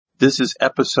This is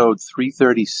episode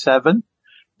 337,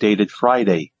 dated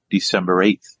Friday, December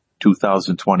 8th,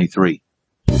 2023.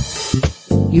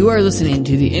 You are listening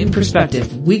to the In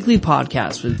Perspective weekly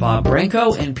podcast with Bob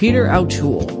Branco and Peter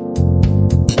O'Toole.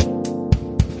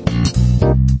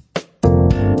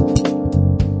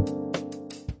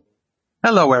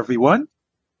 Hello, everyone,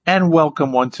 and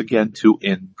welcome once again to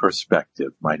In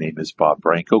Perspective. My name is Bob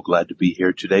Branco. Glad to be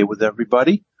here today with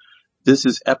everybody. This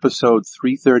is episode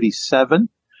 337,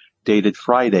 dated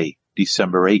Friday,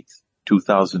 December 8th,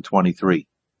 2023.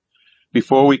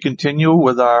 Before we continue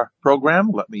with our program,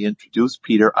 let me introduce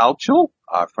Peter O'Toole,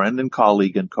 our friend and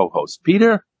colleague and co-host.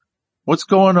 Peter, what's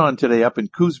going on today up in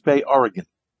Coos Bay, Oregon?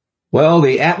 Well,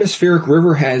 the atmospheric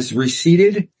river has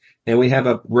receded, and we have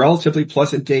a relatively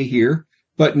pleasant day here.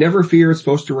 But never fear, it's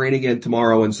supposed to rain again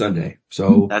tomorrow and Sunday.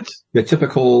 So that's the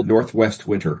typical Northwest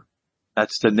winter.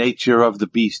 That's the nature of the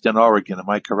beast in Oregon. Am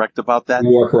I correct about that?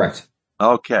 You are correct.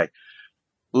 Okay.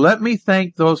 Let me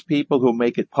thank those people who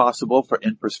make it possible for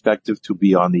In Perspective to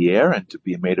be on the air and to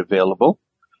be made available.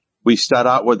 We start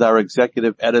out with our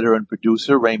executive editor and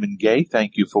producer, Raymond Gay.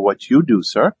 Thank you for what you do,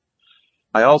 sir.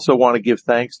 I also want to give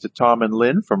thanks to Tom and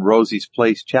Lynn from Rosie's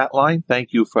Place chat line.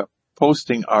 Thank you for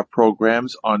posting our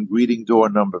programs on greeting door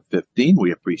number 15.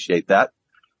 We appreciate that.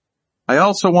 I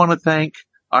also want to thank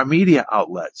our media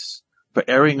outlets for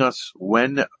airing us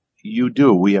when you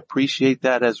do. We appreciate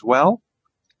that as well.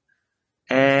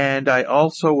 And I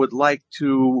also would like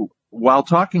to, while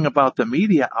talking about the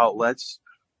media outlets,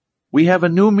 we have a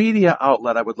new media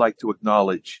outlet I would like to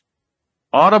acknowledge.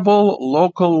 Audible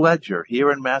Local Ledger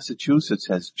here in Massachusetts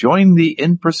has joined the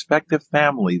In Perspective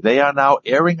family. They are now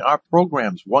airing our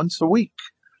programs once a week,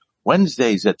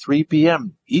 Wednesdays at 3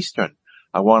 p.m. Eastern.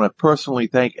 I want to personally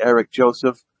thank Eric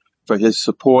Joseph for his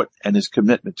support and his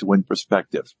commitment to In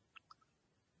Perspective.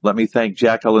 Let me thank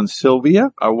Jacqueline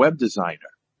Sylvia, our web designer,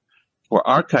 for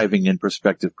archiving In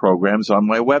Perspective programs on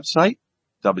my website,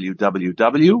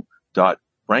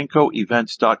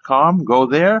 www.brancoevents.com. Go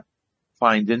there,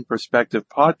 find In Perspective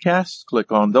podcasts,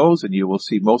 click on those, and you will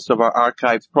see most of our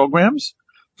archived programs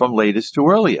from latest to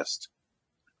earliest.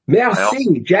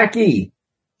 Merci, Jackie.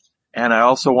 And I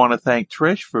also want to thank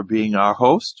Trish for being our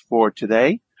host for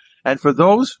today. And for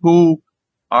those who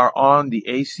are on the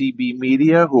ACB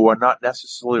media who are not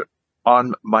necessarily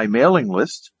on my mailing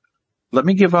list, let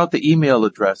me give out the email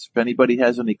address if anybody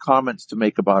has any comments to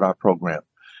make about our program.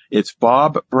 It's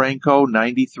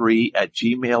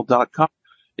bobbranco93@gmail.com.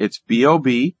 It's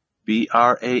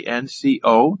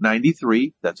BOBBRANCO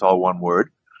 93, that's all one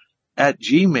word, at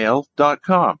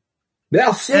gmail.com.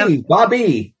 Merci,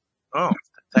 Bobby. Oh,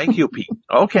 thank you, Pete.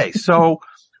 Okay, so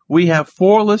we have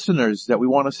 4 listeners that we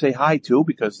want to say hi to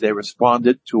because they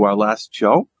responded to our last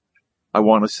show. I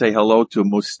want to say hello to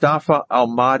Mustafa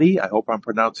Almadi. I hope I'm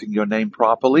pronouncing your name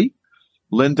properly.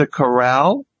 Linda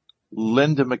Corral,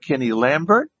 Linda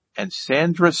McKinney-Lambert, and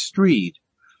Sandra Streed.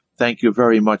 Thank you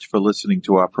very much for listening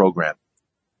to our program.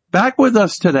 Back with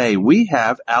us today, we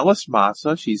have Alice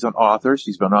Massa. She's an author.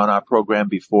 She's been on our program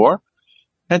before.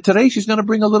 And today she's going to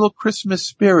bring a little Christmas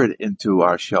spirit into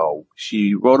our show.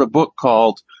 She wrote a book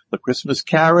called The Christmas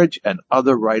Carriage and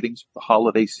Other Writings for the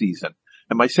Holiday Season.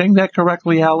 Am I saying that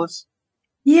correctly, Alice?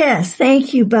 Yes,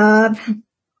 thank you, Bob.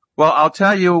 Well, I'll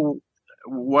tell you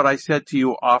what I said to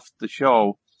you off the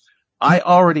show. I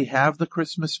already have the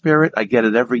Christmas spirit. I get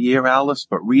it every year, Alice,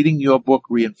 but reading your book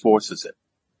reinforces it.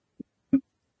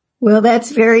 Well,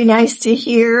 that's very nice to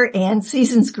hear, and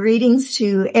season's greetings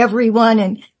to everyone,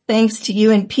 and thanks to you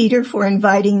and Peter for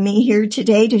inviting me here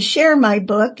today to share my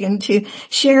book and to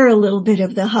share a little bit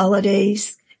of the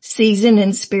holidays season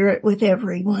and spirit with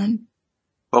everyone.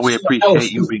 Well, we appreciate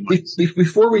Alice, you being with us.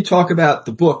 Before we talk about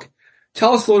the book,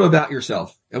 tell us a little about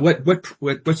yourself and what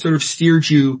sort of steered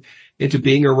you into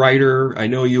being a writer. I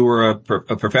know you were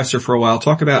a professor for a while.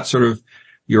 Talk about sort of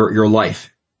your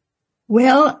life.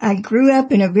 Well, I grew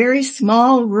up in a very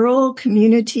small rural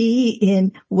community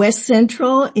in West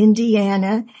Central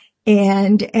Indiana,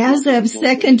 and as of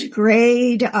second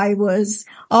grade, I was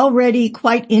already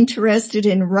quite interested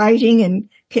in writing and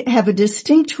have a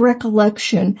distinct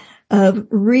recollection of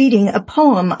reading a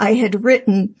poem I had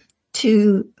written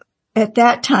to, at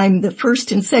that time, the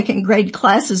first and second grade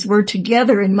classes were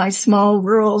together in my small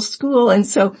rural school. And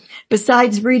so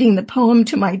besides reading the poem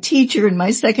to my teacher in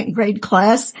my second grade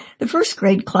class, the first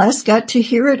grade class got to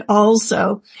hear it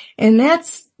also. And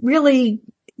that's really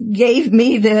gave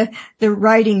me the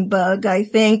writing bug, I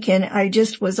think. And I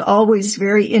just was always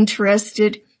very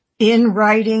interested in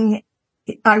writing.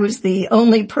 I was the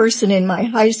only person in my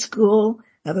high school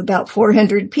of about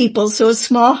 400 people, so a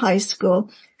small high school,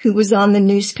 who was on the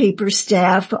newspaper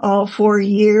staff all 4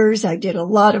 years. I did a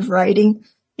lot of writing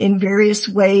in various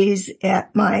ways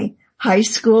at my high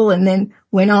school and then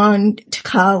went on to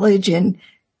college and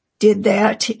did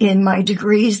that in my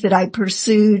degrees that I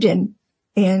pursued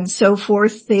and so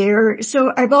forth there.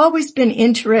 So I've always been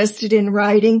interested in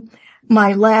writing.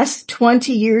 My last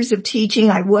 20 years of teaching,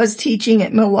 I was teaching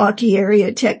at Milwaukee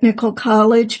Area Technical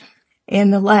College,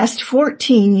 and the last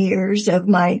 14 years of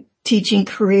my teaching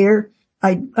career,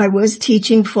 I was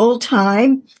teaching full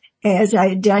time as I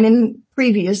had done in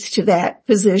previous to that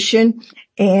position,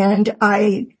 and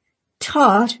I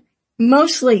taught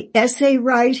mostly essay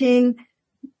writing,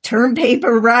 term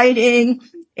paper writing,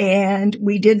 and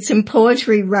we did some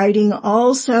poetry writing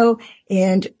also,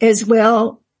 and as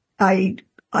well, I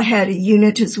had a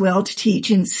unit as well to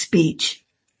teach in speech.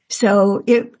 So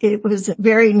it was a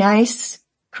very nice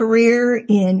career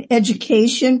in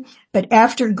education, but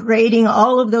after grading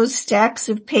all of those stacks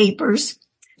of papers,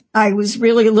 I was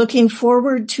really looking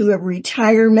forward to a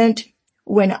retirement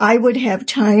when I would have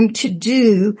time to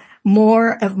do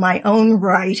more of my own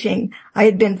writing. I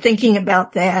had been thinking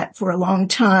about that for a long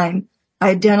time. I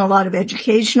had done a lot of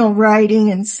educational writing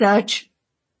and such,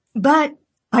 but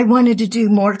I wanted to do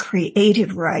more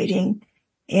creative writing.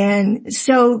 And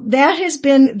so that has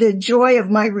been the joy of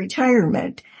my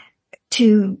retirement,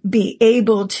 to be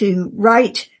able to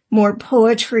write more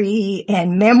poetry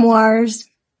and memoirs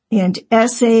and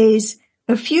essays,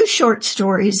 a few short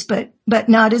stories, but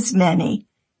not as many.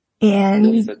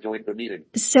 And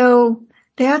so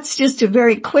that's just a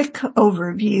very quick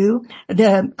overview.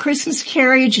 The Christmas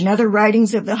Carriage and Other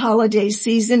Writings of the Holiday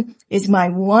Season is my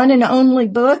one and only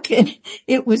book, and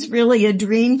it was really a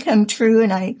dream come true.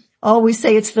 And I always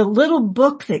say it's the little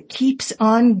book that keeps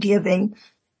on giving.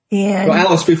 And well,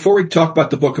 Alice, before we talk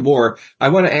about the book more, I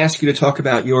want to ask you to talk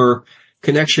about your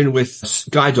connection with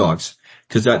guide dogs,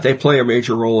 because they play a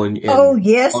major role in oh,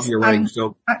 yes, all your writing.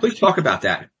 So please talk about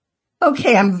that.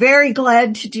 Okay, I'm very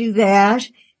glad to do that.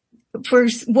 For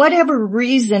whatever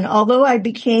reason, although I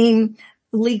became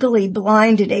legally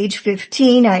blind at age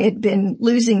 15, I had been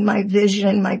losing my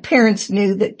vision. My parents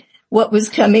knew that what was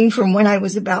coming from when I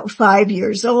was about 5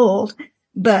 years old,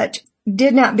 but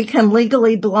did not become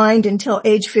legally blind until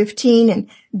age 15. And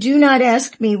do not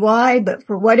ask me why, but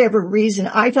for whatever reason,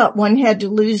 I thought one had to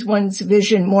lose one's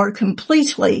vision more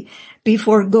completely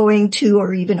before going to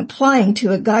or even applying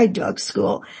to a guide dog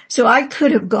school. So I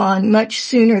could have gone much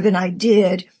sooner than I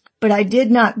did, but I did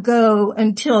not go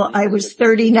until I was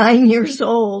 39 years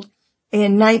old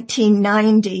in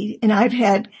 1990. And I've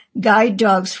had guide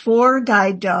dogs, 4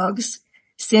 guide dogs,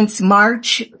 since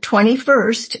March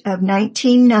 21st of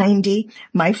 1990.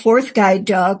 My 4th guide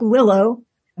dog, Willow,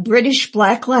 British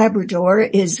Black Labrador,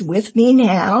 is with me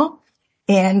now.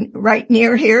 And right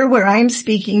near here where I'm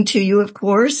speaking to you, of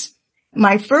course,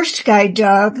 my first guide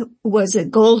dog was a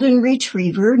golden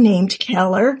retriever named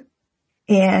Keller.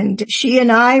 And she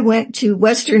and I went to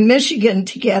Western Michigan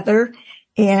together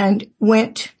and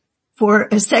went for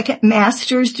a second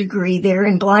master's degree there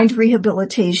in blind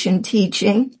rehabilitation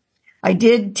teaching. I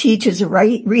did teach as a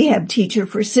rehab teacher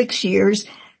for 6 years.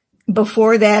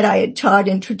 Before that, I had taught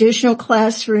in traditional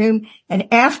classroom. And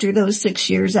after those 6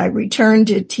 years, I returned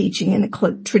to teaching in a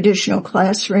traditional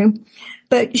classroom.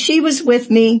 But she was with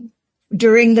me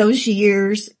during those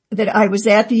years that I was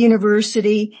at the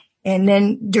university, and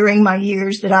then during my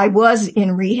years that I was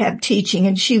in rehab teaching.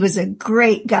 And she was a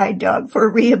great guide dog for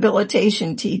a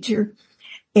rehabilitation teacher.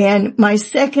 And my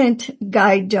second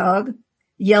guide dog,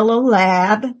 Yellow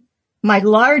Lab, my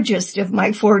largest of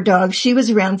my 4 dogs, she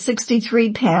was around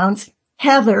 63 pounds.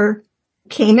 Heather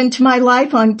came into my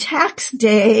life on tax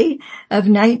day of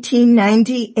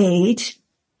 1998,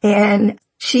 and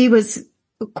she was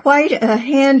quite a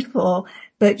handful,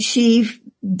 but she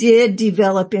did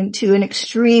develop into an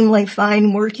extremely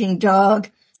fine working dog,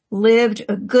 lived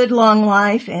a good long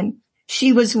life, and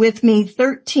she was with me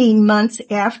 13 months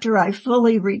after I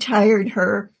fully retired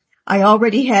her. I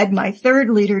already had my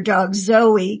 3rd leader dog,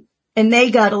 Zoe, and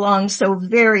they got along so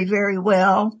very, very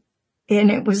well. And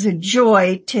it was a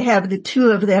joy to have the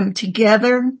 2 of them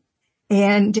together.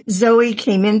 And Zoe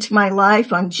came into my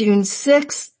life on June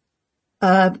 6th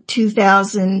of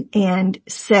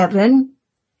 2007.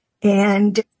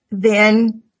 And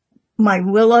then my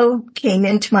Willow came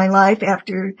into my life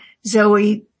after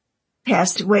Zoe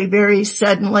passed away very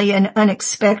suddenly and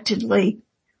unexpectedly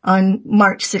on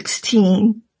March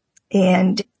 16.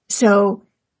 And so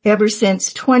ever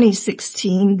since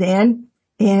 2016 then,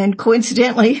 and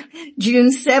coincidentally,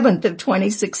 June 7th of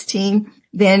 2016,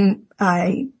 then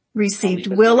I received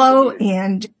Willow,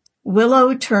 and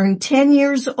Willow turned 10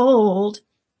 years old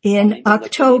in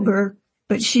October,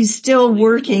 but she's still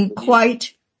working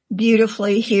quite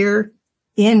beautifully here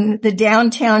in the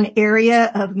downtown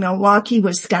area of Milwaukee,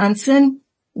 Wisconsin,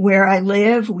 where I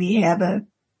live. We have a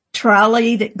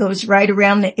trolley that goes right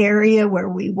around the area where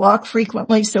we walk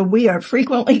frequently. So we are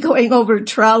frequently going over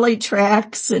trolley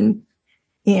tracks and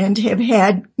have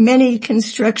had many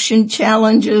construction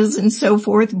challenges and so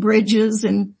forth, bridges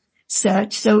and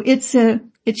such. So it's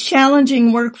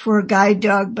challenging work for a guide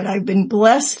dog, but I've been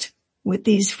blessed with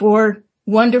these 4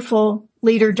 wonderful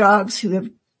leader dogs who have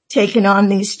taken on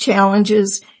these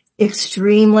challenges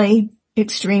extremely,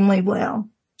 extremely well.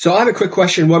 So I have a quick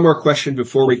question, one more question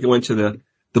before we go into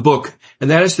the book,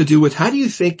 and that has to do with how do you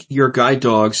think your guide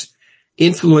dogs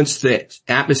influence the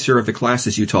atmosphere of the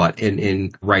classes you taught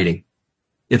in writing,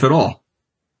 if at all?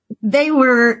 They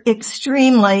were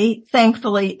extremely,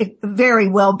 thankfully, very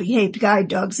well-behaved guide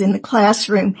dogs in the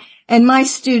classroom, and my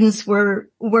students were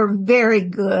very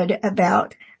good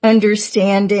about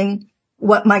understanding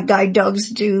what my guide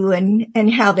dogs do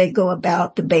and how they go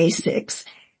about the basics.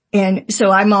 And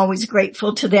so I'm always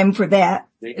grateful to them for that.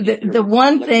 The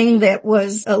one thing that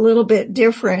was a little bit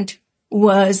different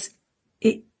was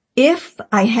if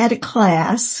I had a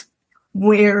class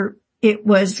where it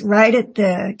was right at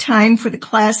the time for the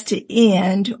class to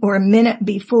end or a minute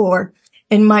before,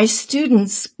 and my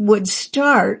students would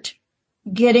start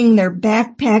getting their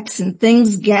backpacks and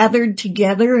things gathered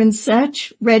together and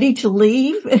such, ready to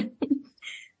leave.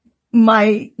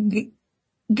 My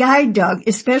guide dog,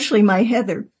 especially my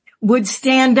Heather, would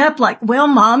stand up like, well,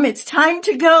 Mom, it's time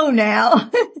to go now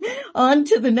on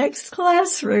to the next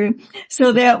classroom.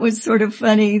 So that was sort of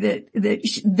funny that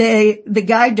the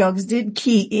guide dogs did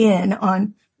key in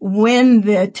on when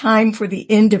the time for the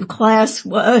end of class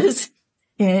was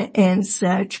and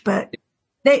such. But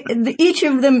each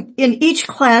of them in each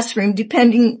classroom,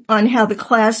 depending on how the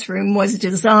classroom was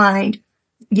designed,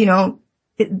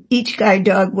 each guide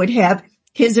dog would have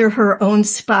his or her own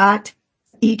spot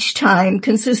each time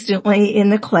consistently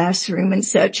in the classroom and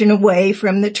such, and away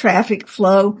from the traffic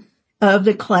flow of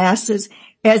the classes.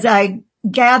 As I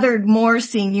gathered more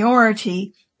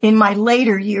seniority in my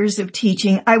later years of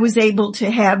teaching, I was able to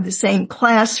have the same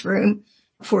classroom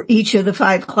for each of the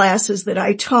 5 classes that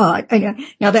I taught.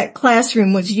 Now that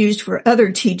classroom was used for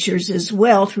other teachers as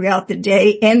well throughout the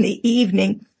day and the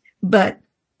evening, but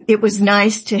it was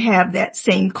nice to have that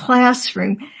same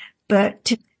classroom.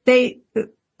 But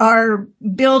our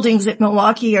buildings at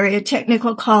Milwaukee Area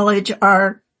Technical College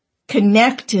are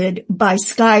connected by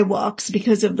skywalks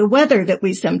because of the weather that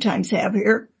we sometimes have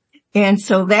here. And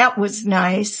so that was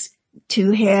nice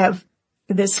to have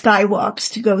the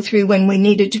skywalks to go through when we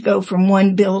needed to go from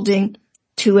one building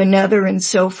to another and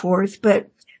so forth.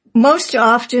 But most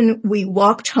often we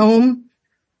walked home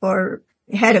or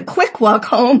had a quick walk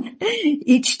home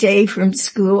each day from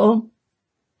school.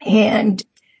 And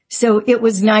so it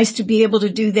was nice to be able to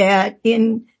do that.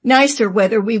 In nicer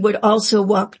weather, we would also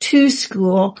walk to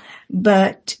school,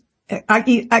 but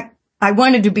I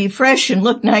wanted to be fresh and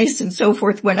look nice and so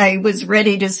forth when I was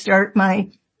ready to start my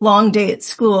long day at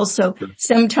school. So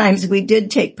sometimes we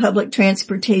did take public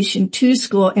transportation to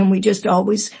school, and we just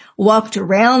always walked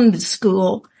around the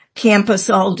school campus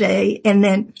all day and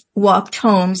then walked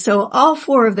home. So all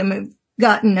 4 of them have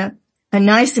gotten a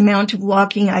nice amount of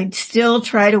walking. I'd still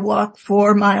try to walk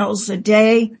 4 miles a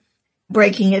day,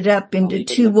 breaking it up into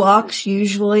 2 walks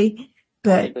usually.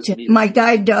 But my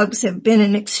guide dogs have been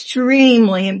an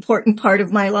extremely important part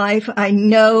of my life. I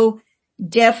know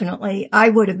definitely I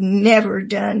would have never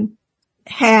done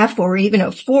half or even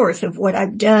a fourth of what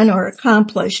I've done or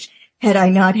accomplished had I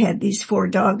not had these 4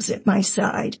 dogs at my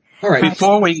side. All right.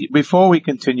 Before we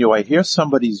continue, I hear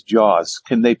somebody's jaws.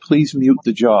 Can they please mute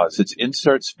the jaws? It's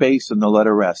insert space and the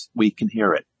letter S. We can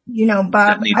hear it.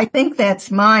 Bob, I think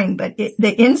that's mine, but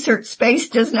the insert space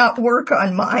does not work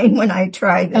on mine when I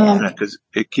try that. Because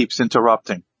it keeps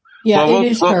interrupting. Yeah, it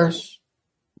is hers.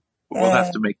 We'll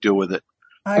have to make do with it.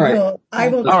 I will.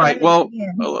 All right. Well,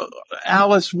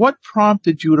 Alice, what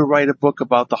prompted you to write a book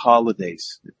about the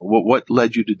holidays? What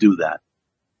led you to do that?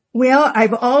 Well,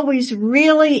 I've always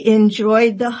really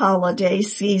enjoyed the holiday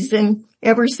season.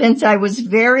 Ever since I was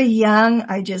very young,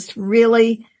 I just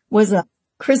really was a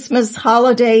Christmas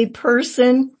holiday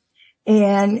person,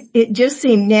 and it just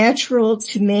seemed natural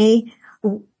to me.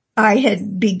 I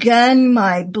had begun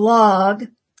my blog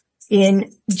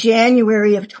in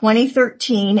January of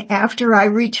 2013 after I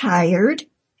retired,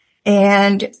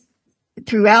 and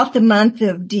throughout the month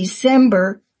of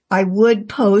December, I would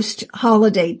post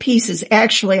holiday pieces.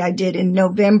 Actually, I did in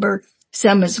November,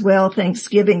 some as well,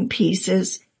 Thanksgiving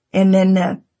pieces, and then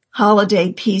the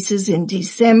holiday pieces in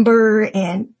December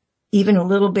and even a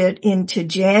little bit into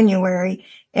January.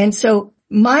 And so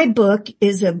my book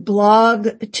is a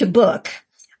blog to book.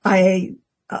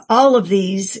 All of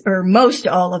these, or most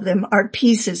all of them, are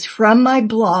pieces from my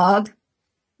blog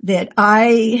that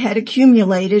I had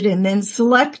accumulated and then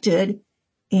selected.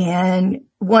 And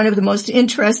one of the most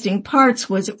interesting parts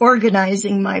was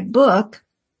organizing my book,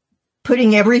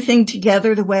 putting everything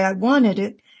together the way I wanted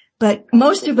it. But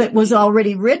most of it was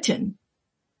already written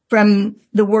from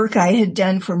the work I had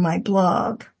done for my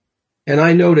blog. And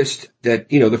I noticed that,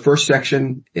 the first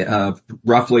section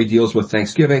roughly deals with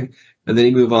Thanksgiving, and then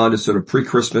you move on to sort of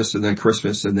pre-Christmas and then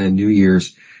Christmas and then New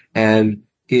Year's. And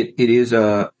it is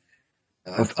a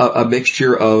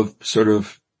mixture of sort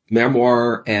of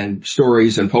memoir and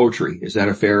stories and poetry. Is that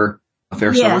a fair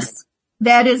summary? Yes,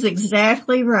 that is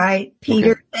exactly right,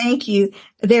 Peter. Okay. Thank you.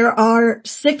 There are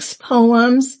 6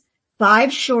 poems,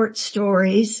 5 short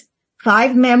stories,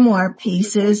 5 memoir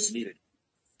pieces,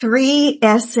 3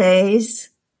 essays,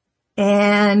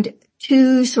 and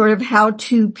 2 sort of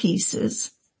how-to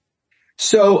pieces.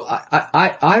 So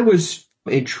I was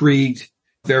intrigued.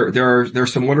 There are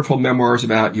some wonderful memoirs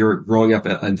about your growing up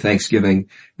on Thanksgiving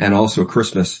and also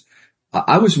Christmas.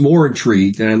 I was more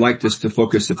intrigued, and I'd like this to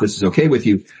focus, if this is okay with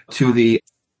you, to the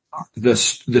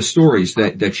stories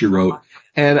that you wrote.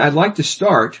 And I'd like to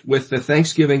start with the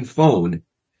Thanksgiving phone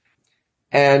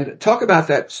and talk about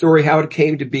that story, how it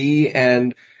came to be.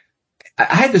 And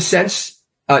I had the sense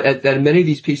that in many of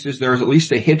these pieces, there's at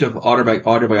least a hint of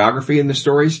autobiography in the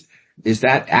stories. Is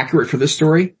that accurate for this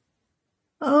story?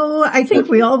 Oh, I think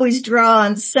we always draw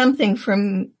on something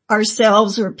from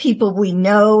ourselves or people we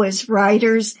know as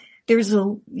writers. There's a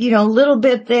little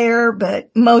bit there, but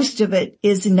most of it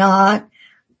is not.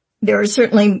 There are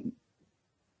certainly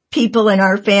people in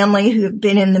our family who have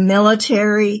been in the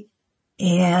military,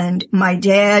 and my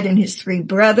dad and his 3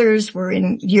 brothers were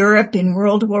in Europe in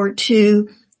World War II.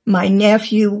 My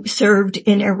nephew served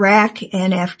in Iraq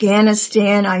and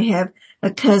Afghanistan. I have a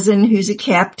cousin who's a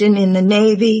captain in the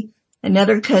Navy,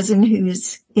 another cousin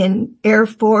who's in Air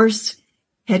Force,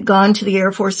 had gone to the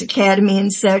Air Force Academy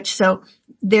and such. So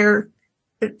there,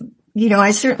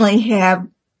 I certainly have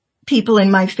people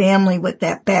in my family with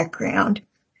that background.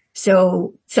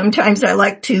 So sometimes I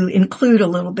like to include a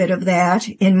little bit of that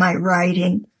in my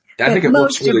writing. But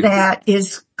most of that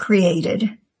is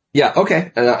created. Yeah,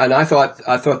 okay. And I thought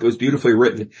it was beautifully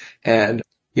written. And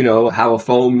how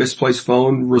a misplaced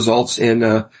phone results in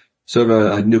sort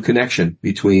of a new connection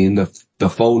between the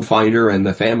phone finder and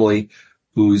the family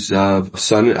whose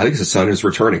son, I think his son, is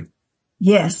returning.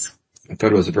 Yes. I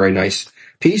thought it was a very nice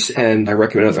piece, and I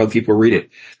recommend other people read it.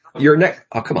 Your next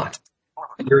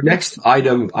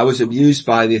item, I was amused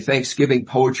by the Thanksgiving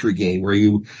poetry game, where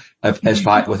you,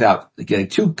 without getting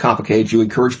too complicated, you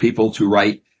encourage people to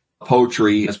write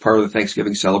poetry as part of the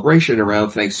Thanksgiving celebration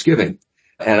around Thanksgiving.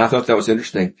 And I thought that was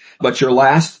interesting. But your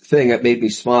last thing that made me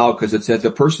smile, because it said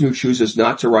the person who chooses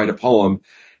not to write a poem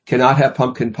cannot have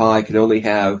pumpkin pie, can only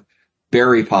have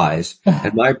berry pies.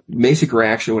 And my basic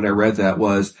reaction when I read that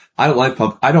was, I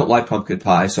don't like pumpkin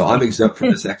pie, so I'm exempt from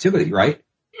this activity, right?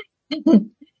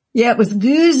 Yeah, it was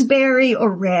gooseberry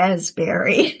or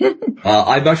raspberry.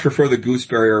 I much prefer the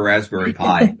gooseberry or raspberry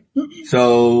pie.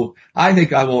 So I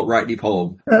think I won't write any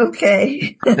poem.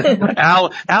 Okay.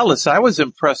 Alice, I was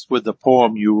impressed with the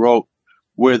poem you wrote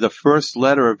where the first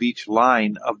letter of each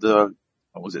line of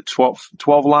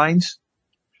 12 lines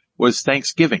was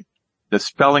Thanksgiving. The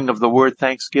spelling of the word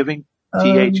Thanksgiving,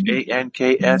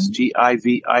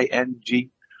 THANKSGIVING.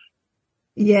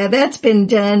 Yeah, that's been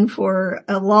done for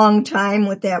a long time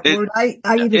with that word.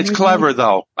 It's clever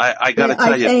though. I gotta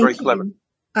tell you, it's very clever.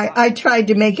 I tried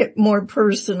to make it more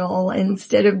personal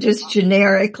instead of just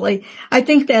generically. I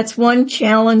think that's one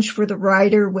challenge for the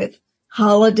writer with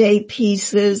holiday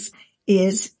pieces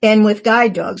and with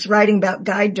guide dogs, writing about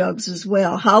guide dogs as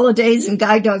well. Holidays and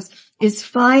guide dogs is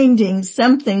finding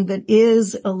something that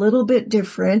is a little bit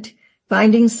different,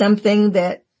 finding something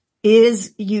that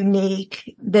is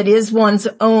unique, that is one's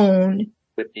own.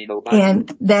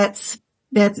 And that's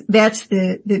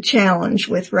the challenge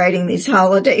with writing these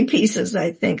holiday pieces,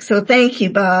 I think. So thank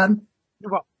you, Bob.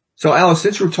 So Alice,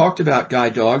 since we've talked about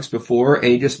guide dogs before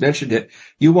and you just mentioned it,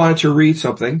 you wanted to read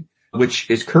something which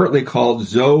is currently called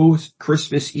Zoe's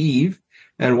Christmas Eve.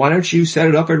 And why don't you set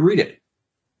it up and read it?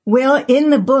 Well, in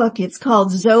the book, it's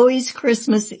called Zoe's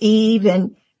Christmas Eve.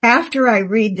 And after I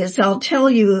read this, I'll tell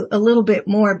you a little bit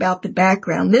more about the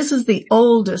background. This is the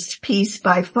oldest piece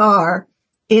by far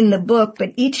in the book,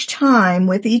 but each time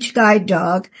with each guide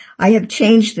dog, I have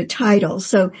changed the title.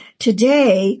 So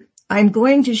today I'm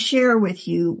going to share with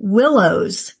you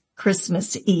Willow's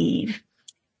Christmas Eve.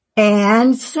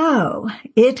 And so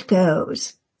it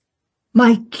goes.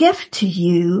 My gift to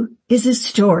you is a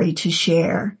story to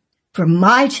share. From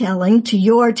my telling to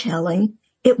your telling,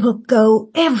 it will go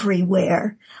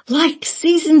everywhere, like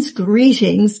season's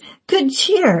greetings, good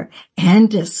cheer,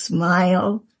 and a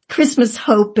smile, Christmas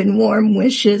hope and warm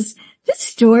wishes. This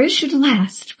story should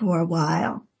last for a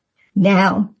while.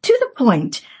 Now, to the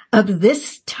point of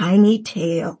this tiny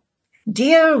tale.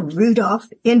 Dear Rudolph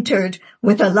entered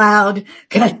with a loud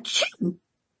ka-ching.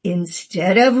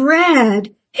 Instead of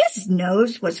red, his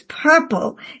nose was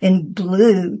purple and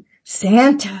blue.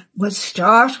 Santa was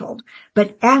startled,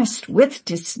 but asked with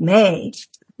dismay,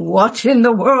 "What in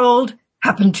the world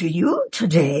happened to you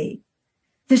today?"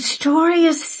 The story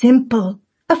is simple.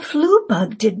 A flu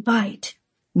bug did bite.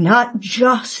 Not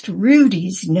just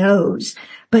Rudy's nose,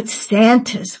 but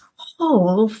Santa's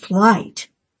whole flight.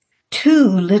 2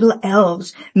 little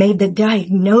elves made the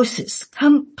diagnosis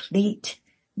complete.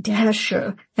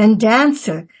 Dasher and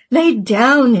Dancer laid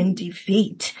down in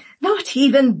defeat. Not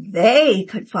even they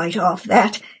could fight off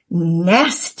that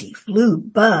nasty flu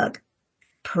bug.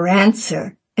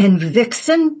 Prancer and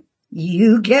Vixen,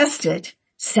 you guessed it,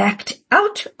 sacked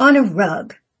out on a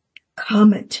rug.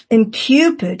 Comet and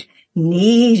Cupid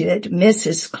needed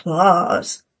Mrs.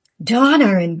 Claus.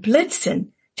 Donner and Blitzen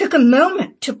took a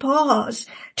moment to pause,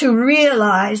 to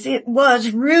realize it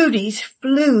was Rudy's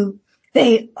flu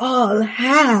they all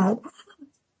had.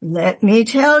 Let me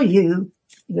tell you,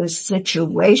 the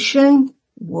situation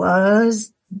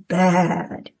was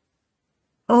bad.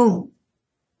 Oh,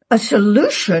 a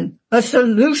solution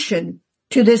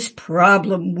to this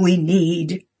problem we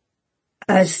need.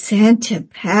 As Santa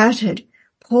patted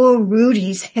poor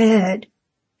Rudy's head,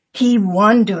 he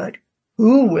wondered,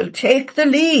 who will take the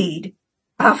lead?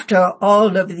 After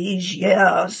all of these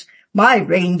years, my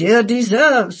reindeer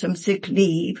deserve some sick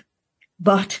leave.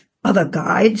 But other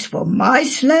guides for my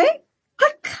sleigh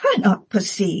I cannot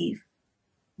perceive.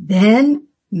 Then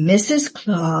Mrs.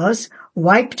 Claus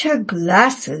wiped her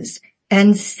glasses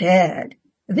and said,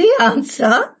 the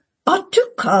answer ought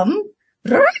to come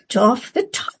right off the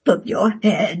top of your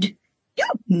head. You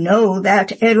know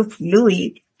that Elf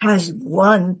Louis has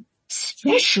one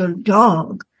special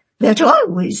dog that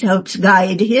always helps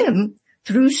guide him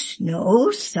through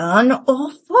snow, sun, or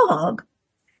fog.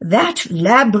 That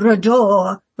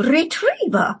Labrador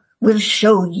Retriever will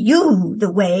show you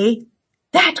the way.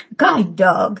 That guide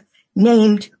dog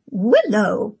named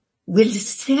Willow will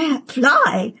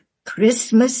fly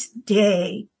Christmas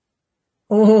Day.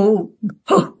 Oh,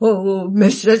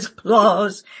 Mrs.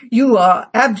 Claus, you are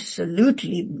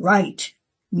absolutely right.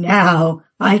 Now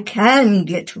I can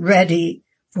get ready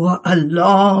for a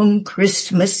long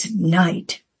Christmas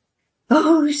night.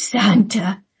 Oh,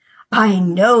 Santa, I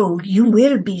know you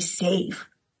will be safe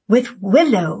with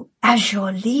Willow as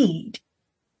your lead.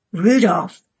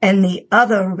 Rudolph and the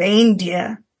other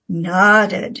reindeer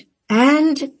nodded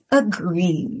and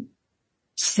agreed.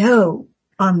 So,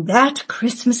 on that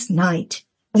Christmas night,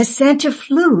 as Santa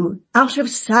flew out of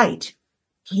sight,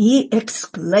 he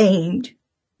exclaimed,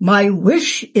 "My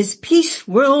wish is peace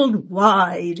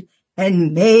worldwide,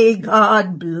 and may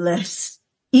God bless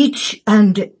each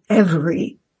and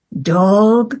every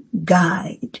dog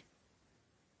guide."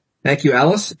 Thank you,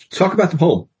 Alice. Talk about the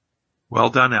poem. Well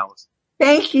done, Alice.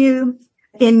 Thank you.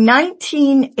 In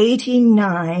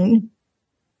 1989,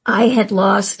 I had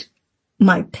lost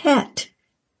my pet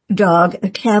dog, a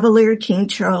Cavalier King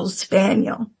Charles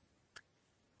Spaniel.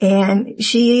 And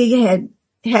she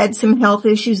had some health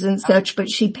issues and such, but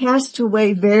she passed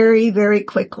away very, very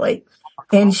quickly.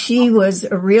 And she was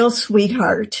a real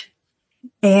sweetheart.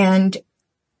 And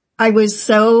I was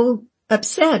so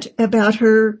upset about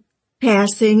her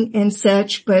passing and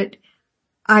such, but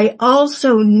I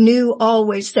also knew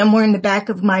always somewhere in the back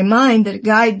of my mind that a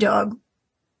guide dog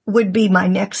would be my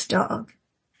next dog.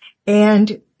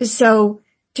 And so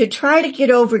to try to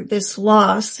get over this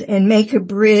loss and make a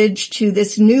bridge to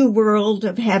this new world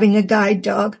of having a guide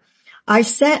dog, I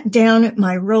sat down at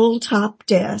my roll-top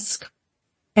desk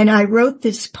and I wrote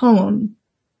this poem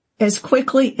as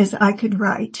quickly as I could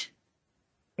write.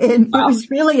 And It was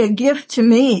really a gift to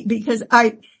me because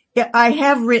I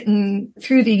have written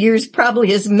through the years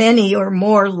probably as many or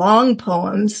more long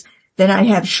poems than I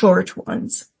have short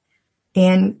ones.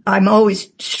 And I'm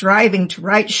always striving to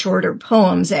write shorter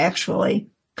poems, actually,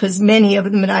 because many of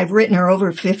them that I've written are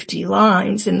over 50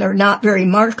 lines and they're not very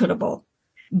marketable.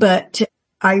 But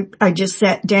I just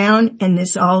sat down and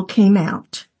this all came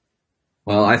out.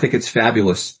 Well, I think it's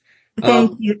fabulous.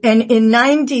 Thank you. And in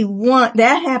 91,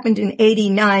 that happened in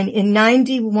 89. In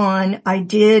 91, I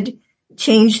did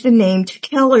change the name to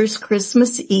Keller's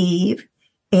Christmas Eve.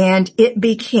 and it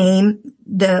became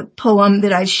the poem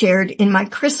that I shared in my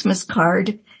Christmas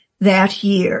card that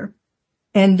year.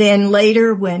 And then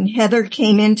later when Heather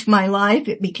came into my life,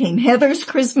 it became Heather's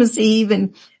Christmas Eve,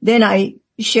 and then I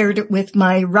shared it with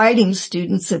my writing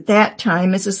students at that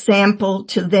time as a sample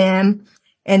to them.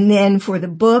 And then for the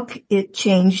book, it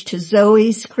changed to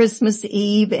Zoe's Christmas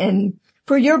Eve, and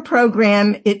for your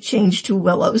program, it changed to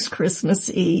Willow's Christmas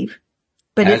Eve.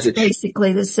 But it's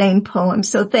basically the same poem.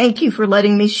 So thank you for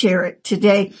letting me share it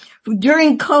today.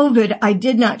 During COVID, I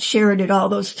did not share it at all.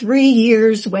 Those 3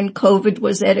 years when COVID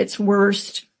was at its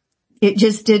worst, it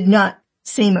just did not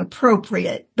seem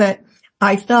appropriate. But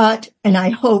I thought, and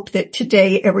I hope that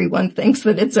today everyone thinks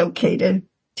that it's okay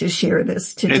to share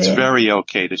this today. It's very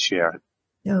okay to share it.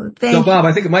 So thank you. Bob,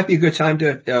 I think it might be a good time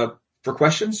for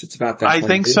questions. It's about that. I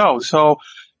think so. So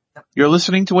you're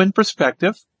listening to In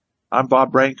Perspective. I'm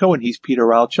Bob Branco, and he's Peter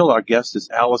Altschul. Our guest is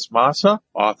Alice Massa,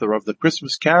 author of The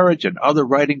Christmas Carriage and other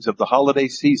writings of the holiday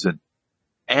season.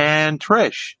 And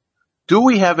Trish, do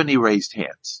we have any raised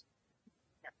hands?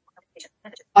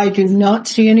 I do not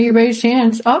see any raised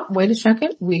hands. Oh, wait a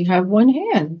second. We have one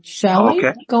hand. Sally,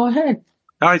 Okay. Go ahead.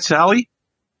 All right, Sally.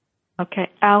 Okay,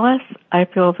 Alice, I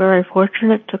feel very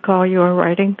fortunate to call you a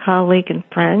writing colleague and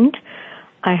friend.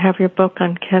 I have your book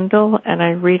on Kindle, and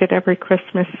I read it every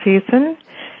Christmas season.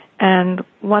 And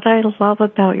what I love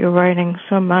about your writing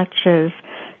so much is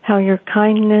how your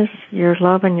kindness, your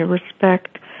love, and your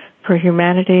respect for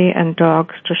humanity and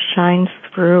dogs just shines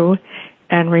through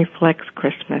and reflects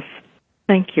Christmas.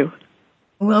 Thank you.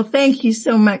 Well, thank you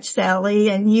so much,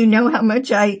 Sally. And you know how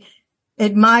much I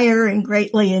admire and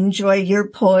greatly enjoy your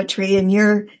poetry and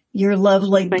your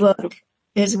lovely book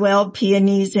as well,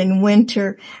 Peonies in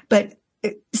Winter. But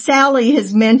Sally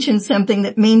has mentioned something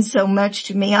that means so much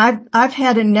to me. I've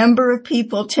had a number of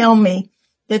people tell me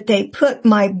that they put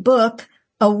my book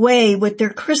away with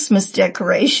their Christmas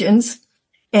decorations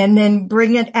and then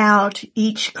bring it out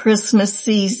each Christmas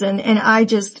season. And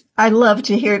I love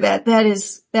to hear that. That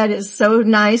is so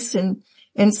nice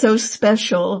and so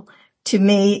special to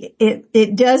me.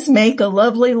 It does make a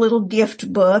lovely little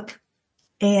gift book,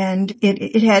 and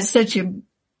it has such a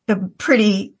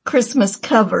pretty Christmas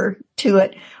cover to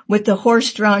it with the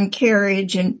horse-drawn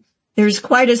carriage, and there's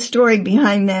quite a story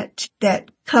behind that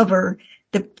cover,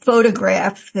 the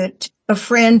photograph that a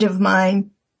friend of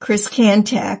mine, Chris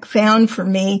Kantak, found for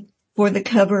me for the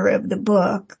cover of the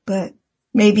book. But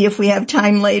maybe if we have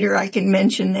time later, I can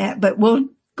mention that, but we'll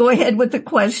go ahead with the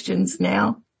questions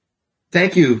now.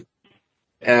 Thank you.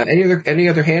 Any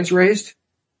other hands raised?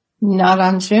 Not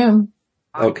on Zoom.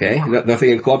 Okay.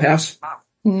 Nothing in Clubhouse?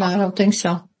 No, I don't think so.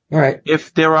 All right.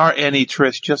 If there are any,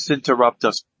 Trish, just interrupt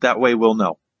us. That way we'll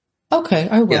know. Okay,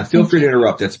 I will. Yeah, feel free to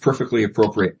interrupt. That's perfectly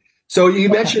appropriate. So you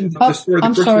mentioned the story.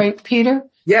 I'm sorry, Peter.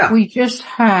 Yeah. We just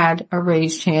had a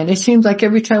raised hand. It seems like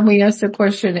every time we ask the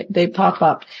question, they pop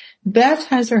up. Beth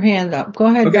has her hand up. Go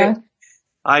ahead, Okay. Beth.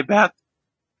 Hi, Beth.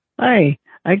 Hi.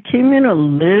 I came in a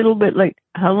little bit late.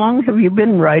 How long have you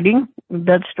been writing?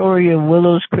 That story of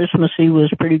Willow's Christmas Eve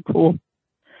was pretty cool.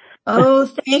 Oh,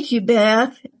 thank you,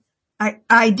 Beth.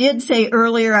 I did say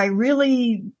earlier I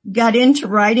really got into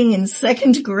writing in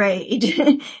second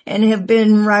grade and have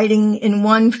been writing in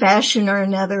one fashion or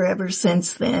another ever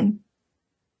since then.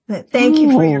 But thank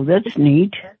you for your... that's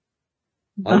neat.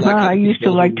 I used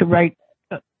to like to write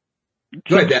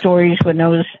kid stories when I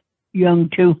was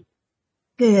young too.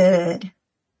 Good.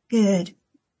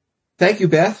 Thank you,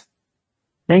 Beth.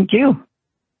 Thank you.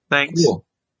 Thanks. Cool.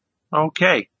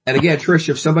 Okay. And again, Trish,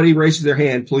 if somebody raises their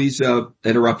hand, please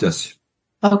interrupt us.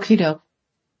 Okie doke.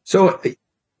 So,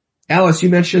 Alice, you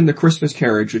mentioned the Christmas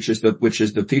Carriage, which is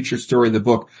the featured story in the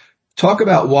book. Talk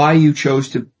about why you chose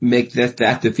to make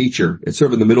that the feature. It's sort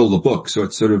of in the middle of the book, so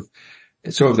it's sort of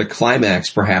the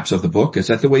climax, perhaps, of the book. Is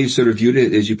that the way you sort of viewed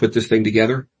it as you put this thing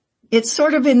together? It's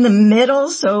sort of in the middle,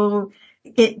 so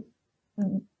the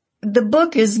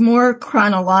book is more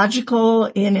chronological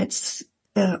in its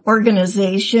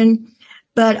organization,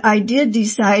 but I did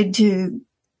decide to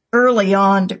early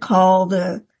on to call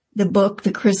the book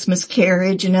The Christmas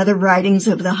Carriage and Other Writings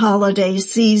of the Holiday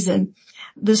Season.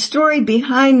 The story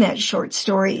behind that short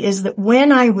story is that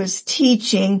when I was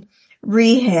teaching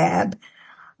rehab,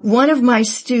 one of my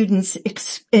students,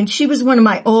 and she was one of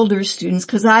my older students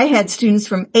because I had students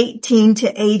from 18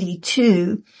 to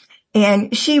 82,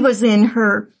 and she was in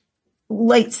her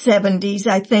late 70s,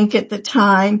 I think, at the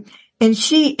time, and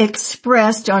she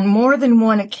expressed on more than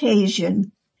one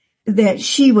occasion that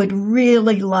she would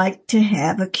really like to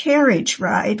have a carriage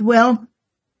ride. Well,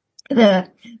 the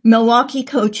Milwaukee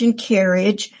Coach and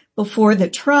Carriage, before the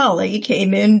trolley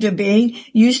came into being,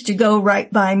 used to go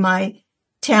right by my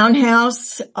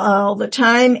townhouse all the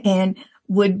time and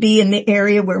would be in the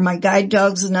area where my guide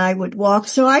dogs and I would walk.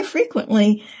 So I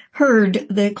frequently heard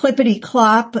the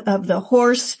clippity-clop of the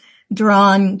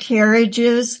horse-drawn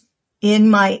carriages in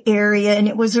my area, and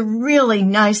it was a really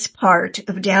nice part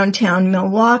of downtown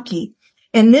Milwaukee.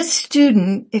 And this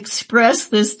student expressed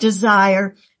this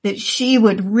desire that she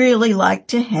would really like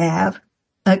to have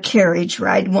a carriage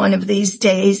ride one of these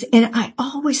days. And I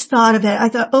always thought of that. I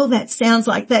thought, oh, that sounds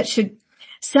like that should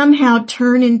somehow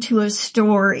turn into a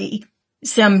story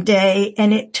someday.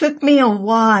 And it took me a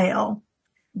while,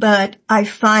 but I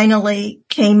finally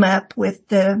came up with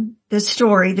the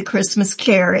story, The Christmas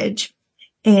Carriage,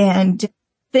 and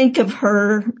think of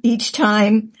her each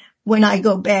time when I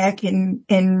go back and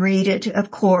read it,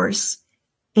 of course.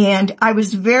 And I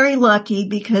was very lucky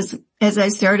because, as I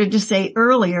started to say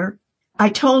earlier, I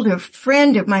told a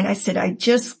friend of mine, I said, I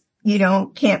just,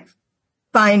 can't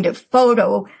find a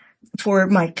photo for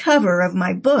my cover of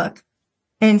my book.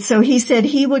 And so he said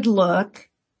he would look,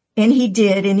 and he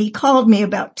did, and he called me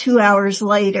about 2 hours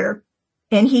later,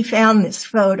 and he found this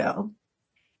photo.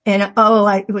 And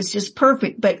it was just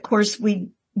perfect. But of course, we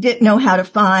didn't know how to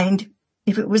find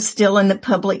if it was still in the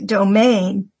public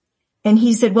domain. And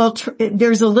he said, well,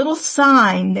 there's a little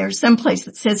sign there someplace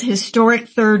that says Historic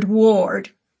Third Ward,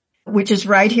 which is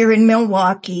right here in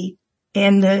Milwaukee.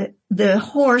 And the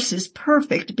horse is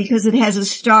perfect because it has a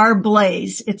star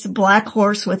blaze. It's a black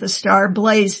horse with a star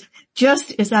blaze,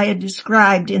 just as I had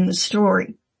described in the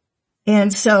story.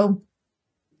 And so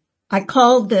I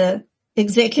called the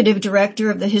executive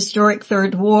director of the Historic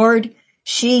Third Ward.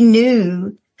 She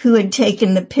knew who had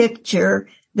taken the picture.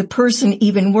 The person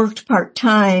even worked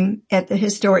part-time at the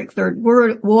Historic Third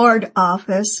Ward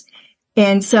office.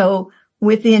 And so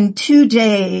within 2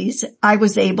 days, I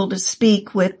was able to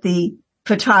speak with the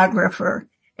photographer.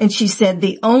 And she said,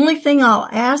 the only thing I'll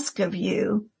ask of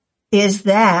you is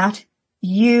that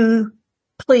you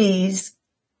please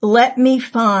let me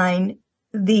find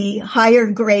the higher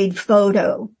grade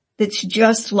photo that's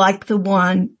just like the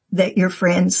one that your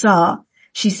friend saw.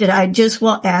 She said, I just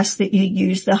will ask that you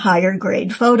use the higher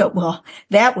grade photo. Well,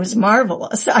 that was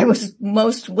marvelous. I was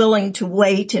most willing to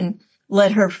wait and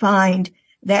let her find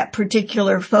that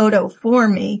particular photo for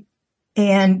me.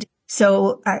 And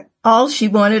so all she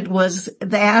wanted was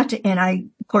that. And I,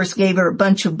 of course, gave her a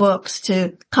bunch of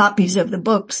copies of the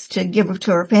books to give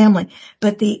to her family.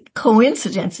 But the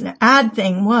coincidence and the odd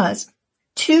thing was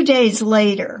 2 days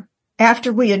later,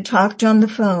 after we had talked on the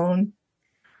phone,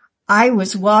 I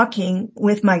was walking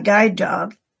with my guide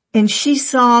dog and she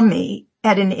saw me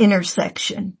at an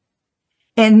intersection.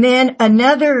 And then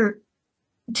another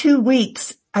 2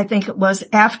 weeks, I think it was,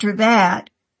 after that,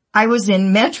 I was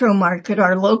in Metro Market,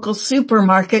 our local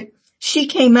supermarket. She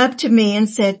came up to me and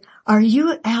said, are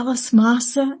you Alice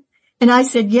Massa? And I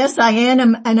said, yes, I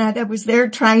am. And I was there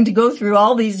trying to go through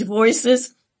all these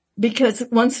voices because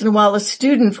once in a while a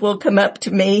student will come up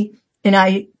to me and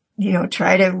I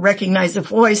try to recognize a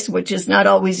voice, which is not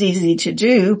always easy to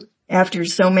do after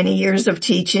so many years of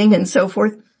teaching and so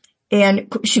forth.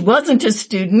 And she wasn't a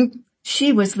student.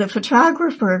 She was the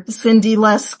photographer, Cindy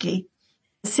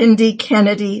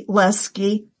Kennedy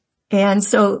Lesky. And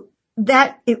so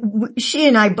she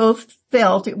and I both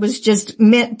felt it was just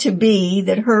meant to be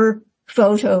that her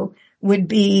photo would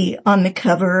be on the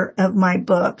cover of my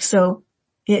book. So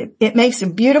it makes a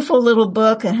beautiful little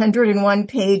book, 101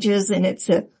 pages, and it's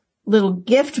a little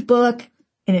gift book,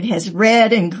 and it has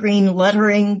red and green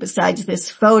lettering besides this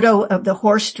photo of the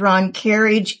horse-drawn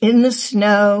carriage in the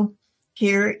snow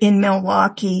here in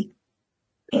Milwaukee.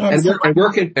 And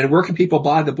where can people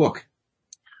buy the book?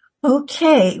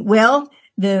 Okay, well,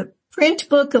 the print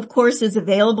book, of course, is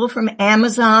available from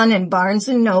Amazon and Barnes &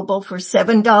 Noble for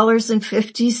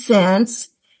 $7.50.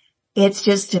 It's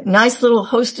just a nice little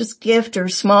hostess gift or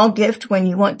small gift when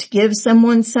you want to give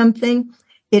someone something.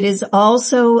 It is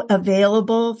also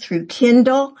available through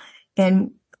Kindle.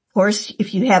 And of course,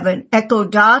 if you have an Echo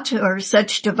Dot or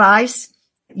such device,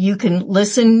 you can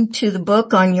listen to the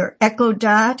book on your Echo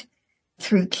Dot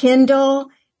through Kindle.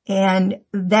 And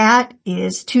that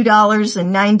is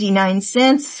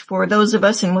 $2.99 for those of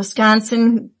us in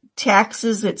Wisconsin.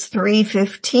 Taxes, it's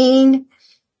 $3.15.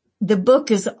 The book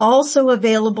is also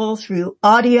available through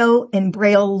audio and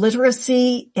Braille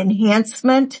literacy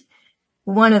enhancement.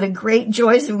 One of the great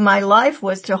joys of my life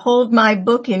was to hold my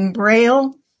book in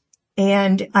Braille,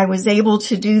 and I was able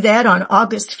to do that on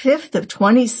August 5th of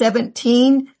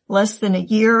 2017, less than a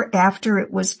year after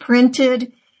it was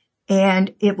printed.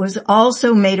 And it was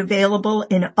also made available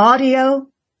in audio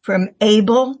from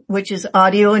ABLE, which is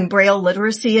Audio and Braille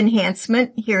Literacy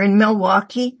Enhancement here in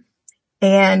Milwaukee.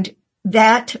 And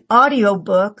that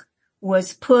audiobook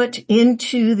was put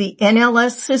into the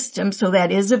NLS system, so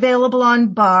that is available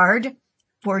on Bard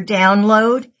for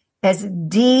download as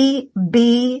DBC,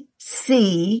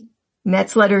 and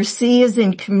that's letter C as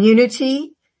in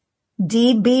community,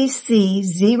 DBC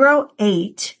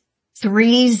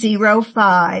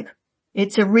 08305.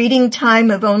 It's a reading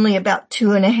time of only about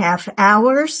 2.5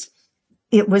 hours.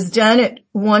 It was done at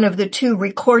one of the 2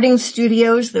 recording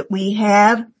studios that we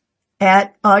have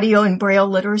at Audio and Braille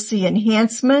Literacy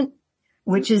Enhancement,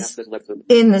 which is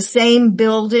in the same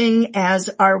building as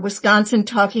our Wisconsin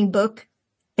Talking Book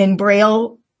and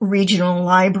Braille Regional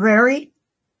Library.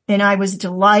 And I was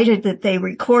delighted that they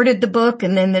recorded the book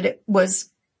and then that it was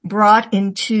brought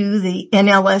into the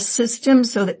NLS system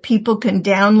so that people can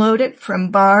download it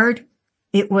from Bard.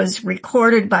 It was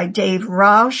recorded by Dave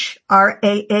Rausch,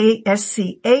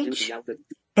 R-A-A-S-C-H,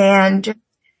 and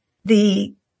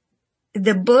the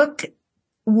book,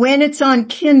 when it's on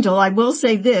Kindle, I will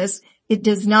say this, it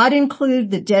does not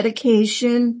include the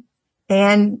dedication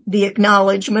and the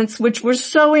acknowledgments, which were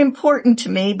so important to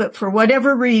me, but for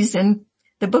whatever reason,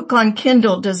 the book on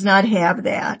Kindle does not have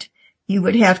that. You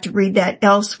would have to read that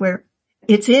elsewhere.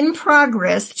 It's in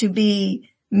progress to be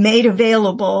made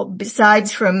available,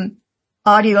 besides from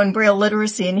Audio and Braille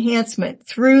Literacy Enhancement,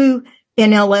 through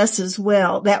NLS as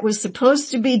well. That was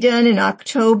supposed to be done in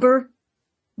October,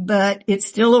 but it's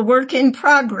still a work in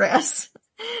progress.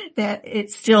 That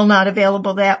it's still not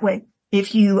available that way.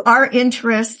 If you are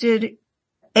interested,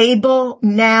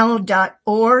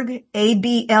 ablenow.org,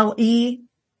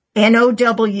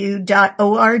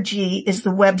 ABLENOW.org is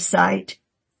the website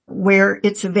where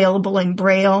it's available in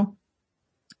Braille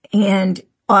and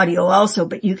audio also,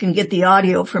 but you can get the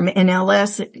audio from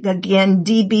NLS, again,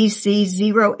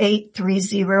 DBC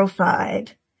 08305.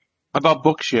 How about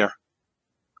Bookshare?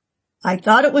 I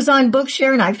thought it was on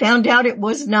Bookshare and I found out it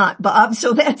was not, Bob,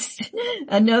 so that's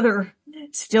another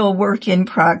still work in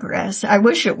progress. I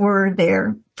wish it were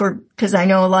there because I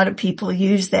know a lot of people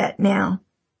use that now.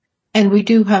 And we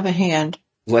do have a hand.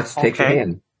 Let's take a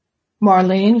hand.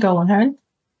 Marlene, go ahead.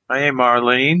 Hey,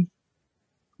 Marlene.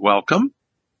 Welcome.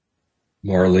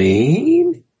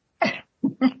 Marlene?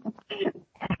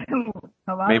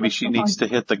 Maybe she needs to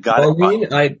hit the got it button.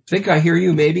 Marlene, I think I hear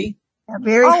you, maybe.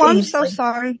 Very I'm so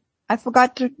sorry. I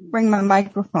forgot to bring my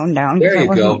microphone down. There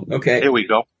you go. Okay. Here we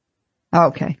go.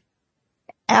 Okay.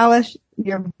 Alice,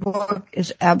 your book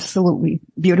is absolutely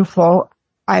beautiful.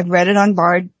 I've read it on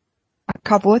Bard a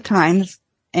couple of times,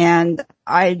 and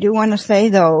I do want to say,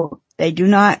 though, they do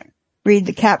not read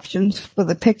the captions for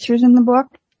the pictures in the book.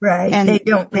 Right. And they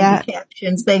don't read the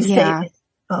captions. They say it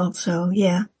also.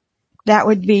 Yeah. That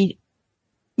would be,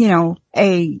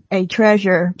 a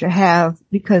treasure to have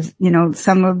because,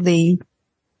 some of the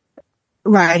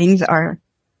writings are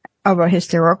of a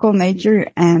historical nature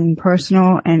and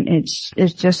personal, and it's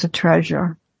just a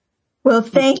treasure. Well,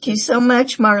 thank you so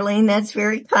much, Marlene. That's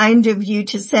very kind of you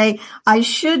to say. I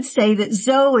should say that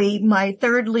Zoe, my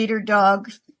third leader dog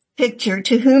picture,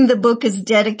 to whom the book is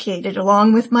dedicated,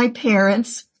 along with my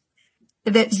parents,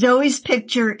 that Zoe's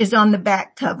picture is on the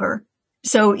back cover.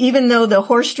 So even though the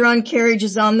horse-drawn carriage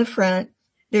is on the front,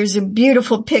 there's a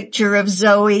beautiful picture of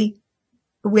Zoe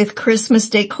with Christmas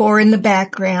decor in the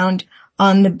background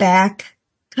on the back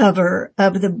cover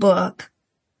of the book,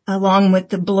 along with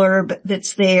the blurb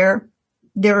that's there.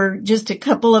 There are just a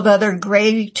couple of other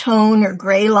gray tone or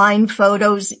gray line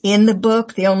photos in the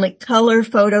book. The only color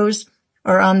photos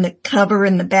are on the cover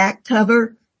and the back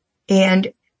cover.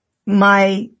 And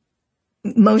my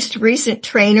most recent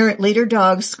trainer at Leader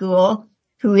Dog School,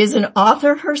 who is an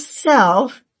author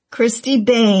herself, Christy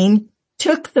Bain,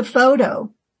 took the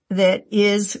photo that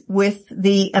is with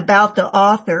about the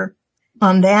author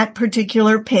on that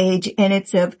particular page, and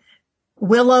it's of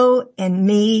Willow and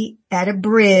me at a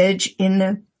bridge in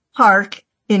the park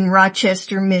in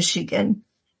Rochester, Michigan.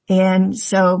 And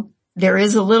so there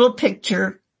is a little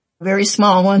picture, a very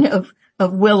small one, of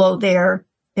Willow there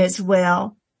as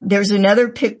well. There's another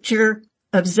picture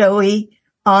of Zoe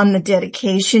on the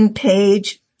dedication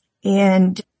page,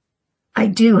 and I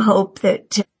do hope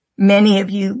that many of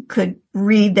you could